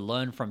son wants to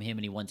learn from him,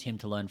 and he wants him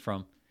to learn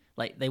from.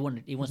 Like he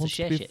wants to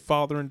share be shit.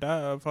 Father and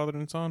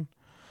son.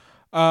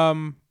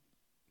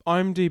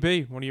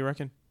 IMDb, what do you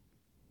reckon?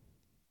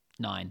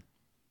 9,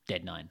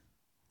 dead 9.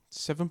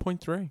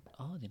 7.3.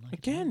 Oh, they like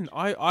Again,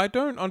 I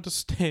don't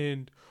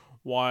understand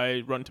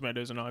why Rotten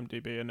Tomatoes and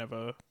IMDb are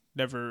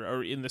never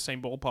are in the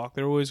same ballpark.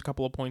 They're always a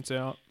couple of points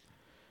out.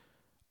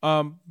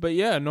 But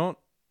yeah, not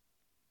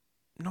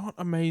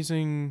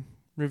amazing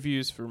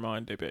reviews for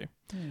IMDb.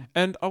 Yeah.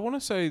 And I want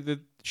to say that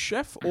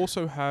Chef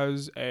also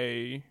has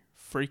a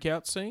freak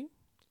out scene,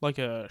 like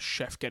a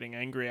chef getting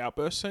angry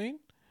outburst scene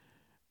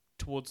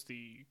towards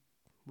the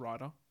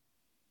writer,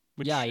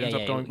 which ends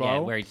up going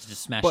viral. where he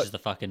just smashes the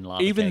fucking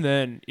lava Even cake.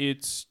 then,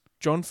 it's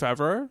Jon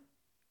Favreau.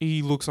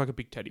 He looks like a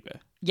big teddy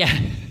bear. Yeah.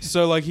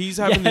 So, like, he's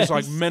having this,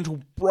 like, Yes.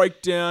 mental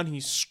breakdown.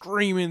 He's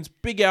screaming,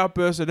 big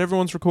outburst that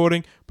everyone's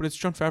recording, but it's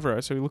Jon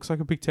Favreau, so he looks like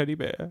a big teddy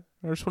bear.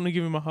 I just want to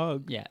give him a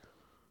hug. Yeah.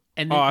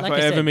 And If like I I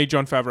ever said, meet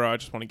Jon Favreau, I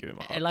just want to give him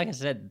a hug. and like I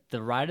said,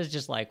 the writer's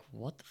just like,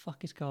 "What the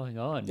fuck is going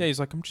on?" Yeah, he's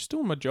like, I'm just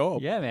doing my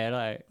job. Yeah, man.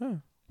 Like,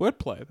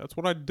 Wordplay. That's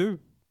what I do.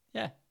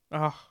 yeah.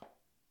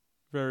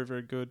 Very,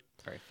 very good.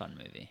 Very fun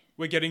movie.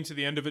 We're getting to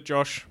the end of it,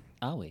 Josh.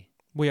 Are we?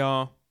 We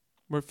are.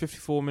 We're at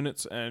 54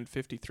 minutes and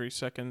 53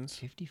 seconds.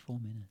 54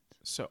 minutes.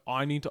 So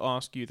I need to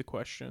ask you the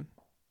question.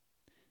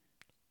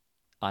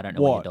 I don't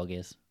know what your What? dog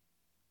is.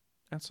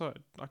 Outside.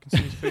 I can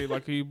see his feet.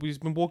 Like, he's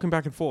been walking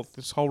back and forth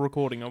this whole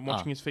recording. I'm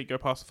watching his feet go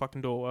past the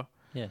fucking door.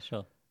 Yeah,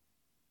 sure.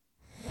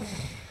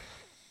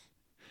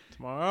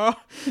 Tomorrow.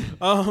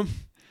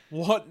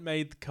 What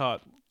made the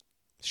cut?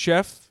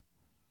 Chef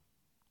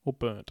or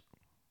burnt?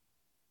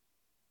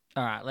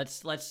 All right,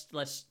 let's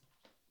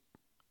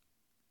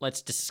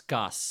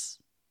discuss.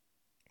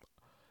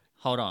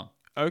 Hold on.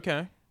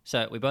 Okay.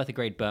 So we both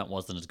agreed burnt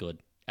wasn't as good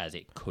as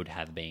it could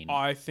have been.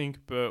 I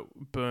think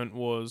burnt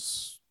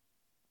was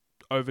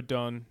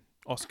overdone,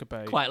 Oscar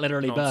bait. Quite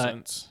literally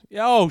nonsense.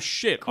 Yeah, oh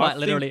shit. Quite I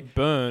literally think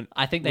burnt.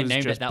 I think they was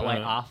named it just that way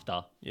burnt.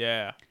 after.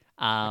 Yeah.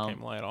 It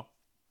came later.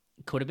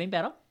 Could have been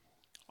better,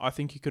 I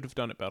think you could have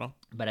done it better.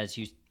 but as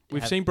you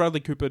We've seen Bradley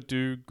Cooper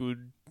do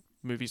good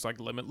movies like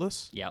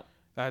Limitless. Yep.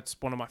 That's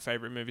one of my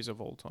favorite movies of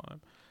all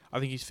time. I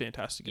think he's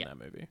fantastic in that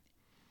movie.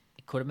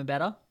 It could have been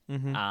better.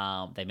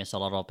 Mm-hmm. They missed a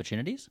lot of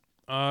opportunities.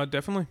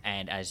 Definitely.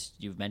 And as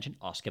you've mentioned,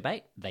 Oscar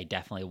bait. They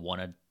definitely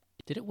wanted.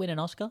 Did it win an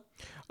Oscar?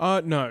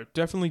 No,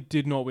 definitely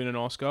did not win an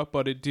Oscar,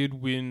 but it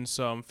did win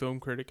some film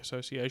critic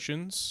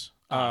associations.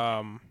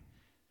 Okay.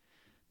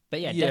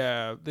 But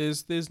yeah,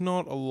 there's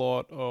not a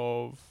lot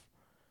of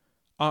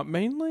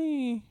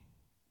mainly.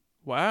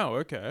 Wow,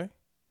 okay.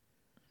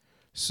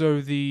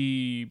 So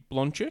the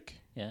blonde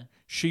chick, yeah,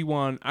 she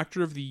won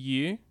Actor of the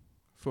Year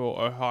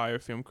for Ohio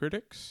Film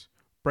Critics,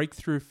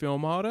 Breakthrough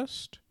Film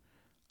Artist,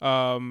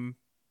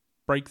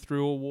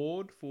 Breakthrough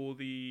Award for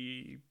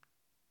the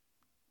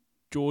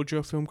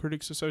Georgia Film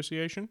Critics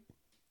Association.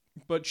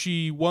 But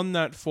she won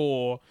that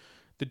for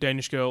The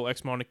Danish Girl,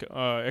 Ex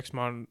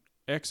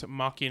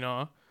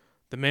Machina,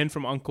 The Man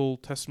from U.N.C.L.E.,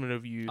 Testament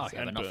of Youth, Okay,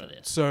 and but not for Burnt.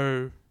 this.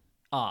 So,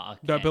 okay.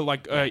 no, but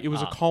like it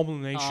was a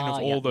culmination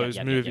of all those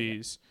yeah.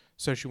 movies.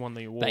 So she won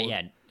the award. But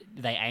yeah,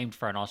 they aimed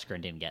for an Oscar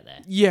and didn't get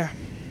there. Yeah.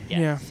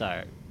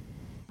 So,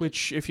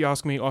 Which, if you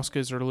ask me,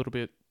 Oscars are a little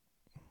bit.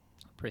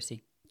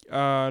 prissy.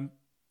 Well,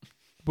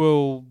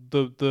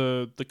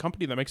 the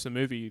company that makes the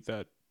movie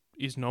that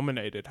is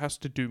nominated has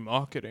to do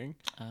marketing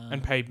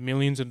and pay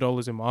millions of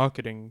dollars in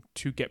marketing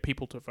to get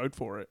people to vote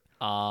for it.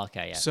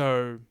 Okay, yeah.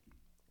 So,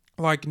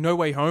 like, No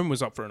Way Home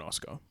was up for an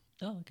Oscar,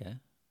 Oh, okay.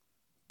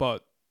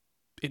 but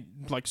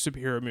like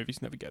superhero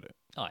movies never get it.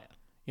 Oh, yeah.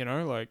 You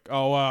know, like,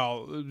 oh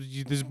wow,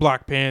 there's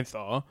Black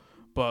Panther,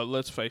 but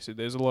let's face it,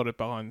 there's a lot of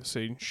behind the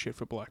scenes shit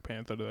for Black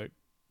Panther to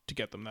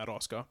get them that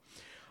Oscar.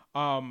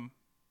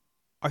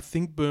 I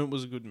think Burnt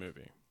was a good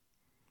movie,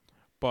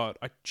 but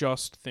I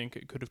just think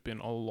it could have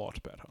been a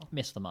lot better.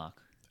 Missed the mark.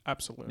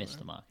 Absolutely. Missed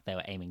the mark. They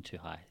were aiming too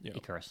high. Yeah.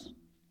 Icarus.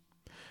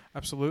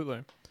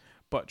 Absolutely.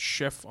 But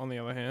Chef, on the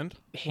other hand,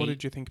 what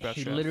did you think about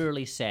Chef? He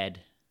literally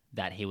said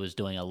that he was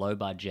doing a low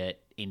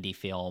budget indie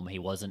film. He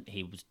was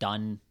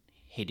done.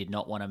 He did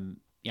not want to,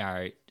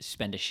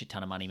 spend a shit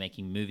ton of money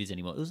making movies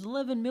anymore. It was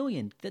 11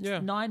 million.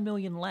 That's 9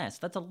 million less.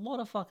 That's a lot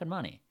of fucking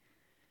money.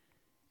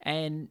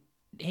 And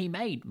he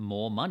made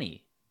more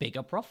money,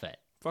 bigger profit.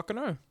 Fucking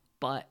no.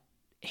 But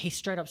he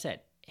straight up said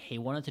he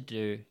wanted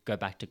to go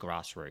back to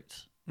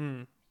grassroots.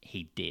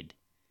 He did.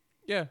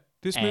 Yeah.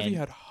 This movie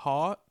had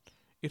heart.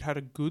 It had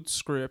a good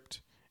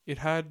script. It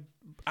had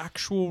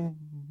actual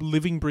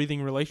living,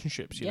 breathing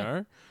relationships, you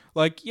know?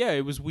 Like, yeah,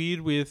 it was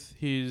weird with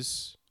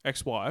his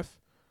ex-wife,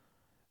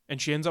 and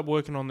she ends up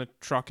working on the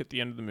truck at the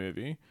end of the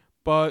movie,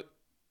 but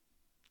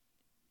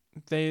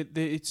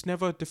it's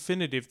never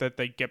definitive that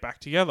they get back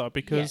together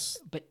because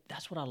but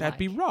that's what I like. That'd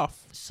be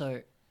rough.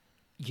 So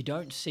you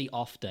don't see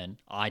often,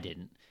 I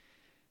didn't,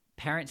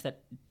 parents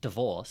that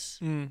divorce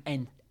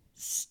and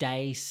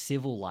stay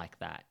civil like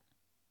that.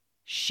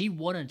 She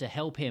wanted to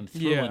help him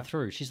through and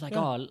through. She's like,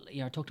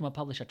 talk to my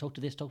publisher, talk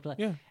to this, talk to that.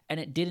 Yeah. And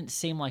it didn't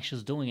seem like she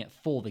was doing it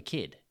for the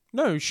kid.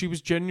 No, she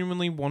was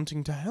genuinely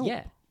wanting to help.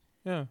 Yeah.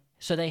 Yeah.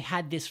 So they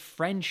had this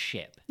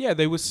friendship. Yeah,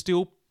 they were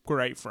still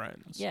great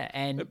friends. Yeah,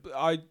 and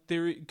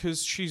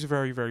because she's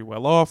very, very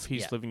well off.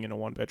 He's living in a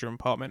 1-bedroom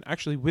apartment.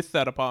 Actually, with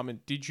that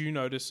apartment, did you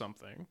notice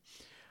something?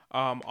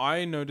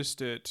 I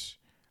noticed it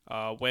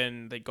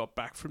when they got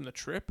back from the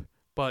trip,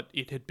 but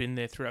it had been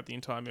there throughout the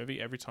entire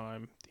movie. Every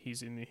time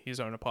he's in his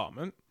own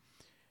apartment,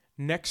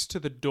 next to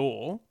the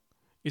door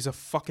is a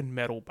fucking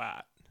metal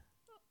bat.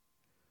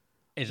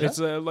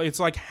 It's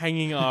like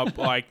hanging up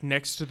like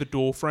next to the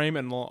door frame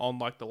and on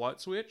like the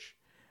light switch.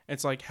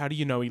 It's like, how do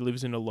you know he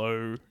lives in a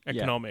low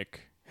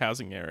economic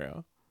housing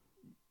area?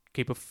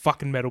 Keep a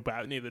fucking metal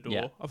bat near the door.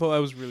 Yeah. I thought that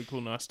was a really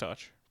cool, nice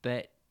touch.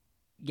 But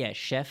yeah,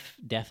 Chef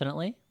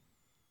definitely.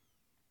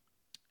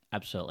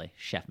 Absolutely.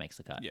 Chef makes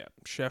the cut. Yeah,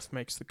 Chef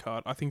makes the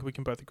cut. I think we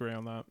can both agree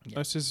on that. Yeah.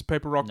 No scissors,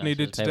 paper, rock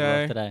needed paper, today.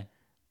 rock today.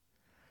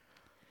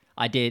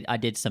 I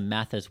did some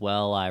math as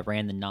well. I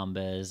ran the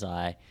numbers.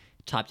 I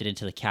typed it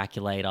into the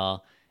calculator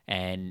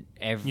and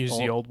use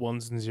the old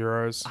ones and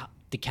zeros.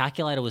 The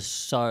calculator was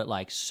so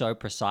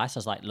precise. I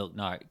was like, look,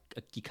 no,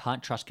 you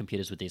can't trust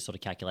computers with these sort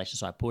of calculations.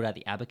 So I pulled out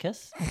the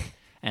abacus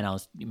and I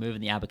was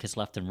moving the abacus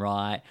left and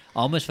right. I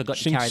almost forgot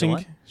to carry the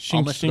one.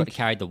 Forgot to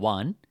carry the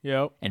one.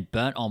 Yep. And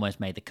Burnt almost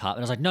made the cut. And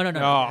I was like, no.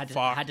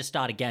 I had to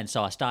start again.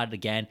 So I started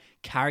again,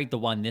 carried the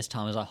one this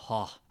time. I was like,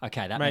 oh,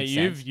 okay, that makes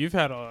sense. You've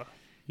had a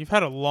You've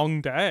had a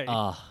long day.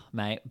 Oh,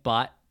 mate.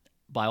 But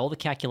by all the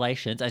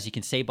calculations, as you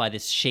can see by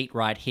this sheet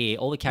right here,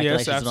 all the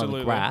calculations on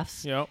the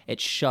graphs, it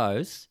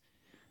shows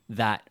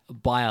that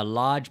by a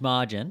large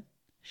margin,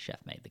 Chef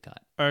made the cut.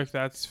 Oh,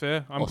 that's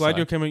fair. I'm glad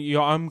you're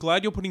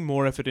putting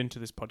more effort into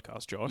this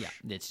podcast,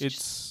 Josh. Yeah,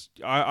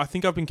 I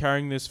think I've been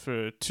carrying this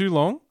for too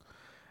long,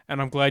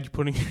 and I'm glad you're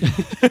putting.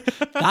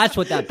 That's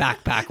what that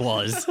backpack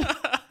was.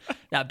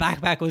 That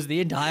backpack was the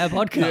entire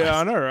podcast. Yeah,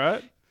 I know,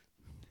 right?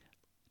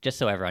 Just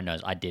so everyone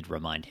knows, I did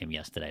remind him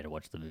yesterday to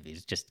watch the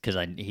movies, just because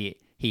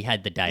he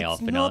had the day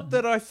off. It's not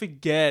that I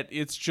forget.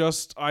 It's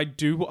just I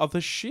do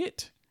other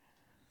shit.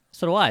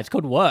 So do I. It's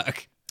called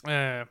work.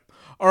 All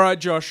right,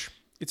 Josh.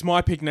 It's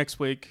my pick next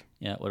week.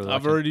 Yeah, what are we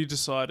I've watching? already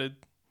decided.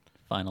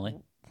 Finally.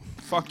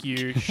 Fuck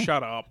you.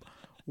 Shut up.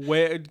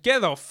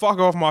 Get the fuck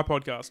off my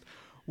podcast.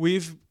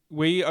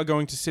 We are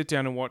going to sit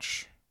down and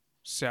watch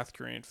South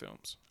Korean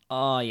films.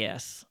 Oh,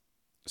 yes.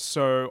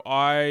 So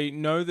I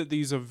know that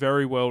these are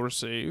very well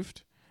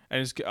received,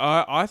 and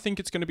I think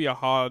it's going to be a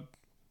hard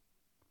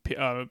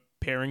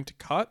pairing to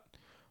cut,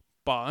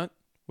 but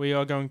we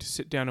are going to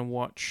sit down and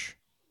watch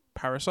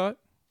Parasite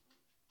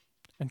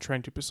and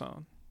Train to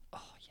Busan.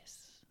 Oh, yes.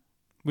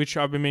 Which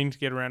I've been meaning to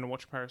get around and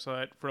watch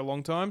Parasite for a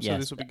long time, so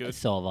this will be good.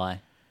 So have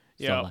I.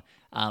 Yeah.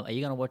 Are you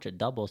going to watch it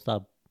dub or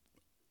sub?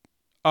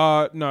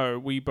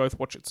 No, we both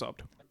watch it subbed.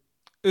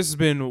 This has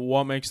been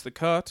What Makes the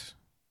Cut.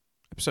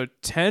 Episode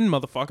 10,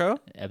 motherfucker.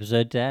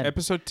 Episode 10.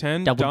 Episode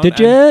 10. Double done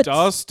digits. And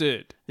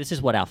dusted. This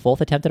is what, our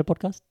fourth attempt at a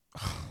podcast?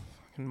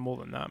 More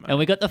than that, man. And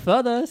we got the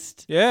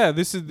furthest. Yeah,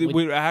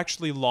 we're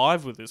actually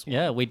live with this one.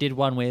 Yeah, we did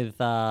one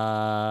with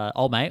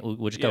Old Mate.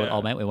 We'll just go with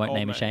Old Mate. We won't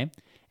name and shame.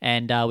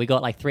 And we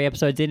got like 3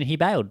 episodes in and he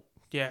bailed.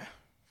 Yeah.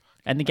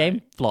 And the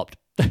game flopped.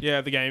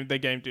 Yeah, the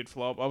game did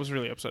flop. I was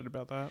really upset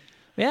about that.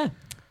 Yeah.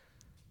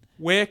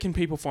 Where can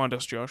people find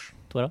us, Josh?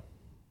 Twitter.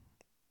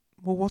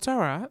 Well, what's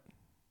our at?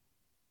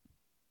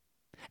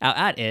 Our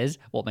at is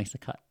What Makes the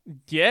Cut.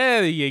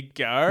 Yeah, there you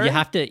go. You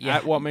have to...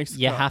 At What Makes the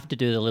Cut. You have to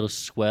do the little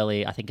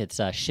swirly... I think it's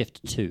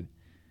Shift 2.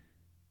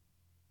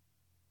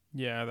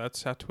 Yeah,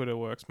 that's how Twitter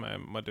works,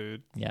 man, my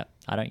dude. Yeah,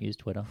 I don't use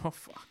Twitter. Oh,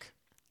 fuck.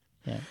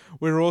 Yeah.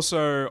 We're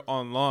also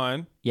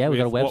online. Yeah, we've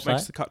got a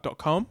website.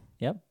 whatmakesthecut.com.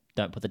 Yep.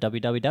 Don't put the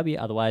www,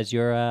 otherwise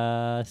you're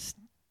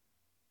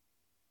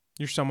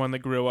You're someone that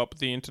grew up with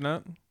the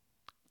internet.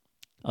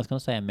 I was going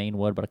to say a mean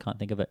word, but I can't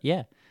think of it.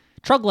 Yeah.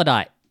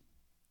 Troglodyte.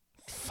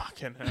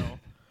 Fucking hell.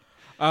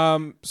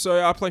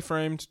 So I play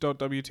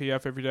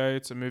framed.wtf every day.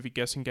 It's a movie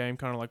guessing game,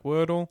 kind of like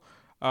Wordle.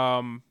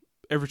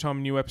 Every time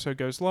a new episode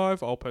goes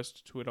live, I'll post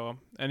to Twitter.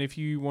 And if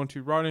you want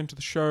to write into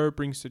the show,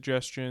 bring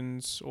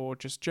suggestions, or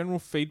just general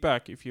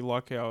feedback if you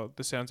like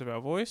the sounds of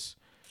our voice,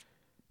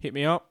 hit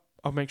me up.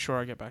 I'll make sure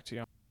I get back to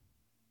you.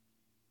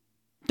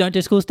 Don't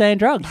do school, stay in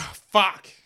drugs. Fuck.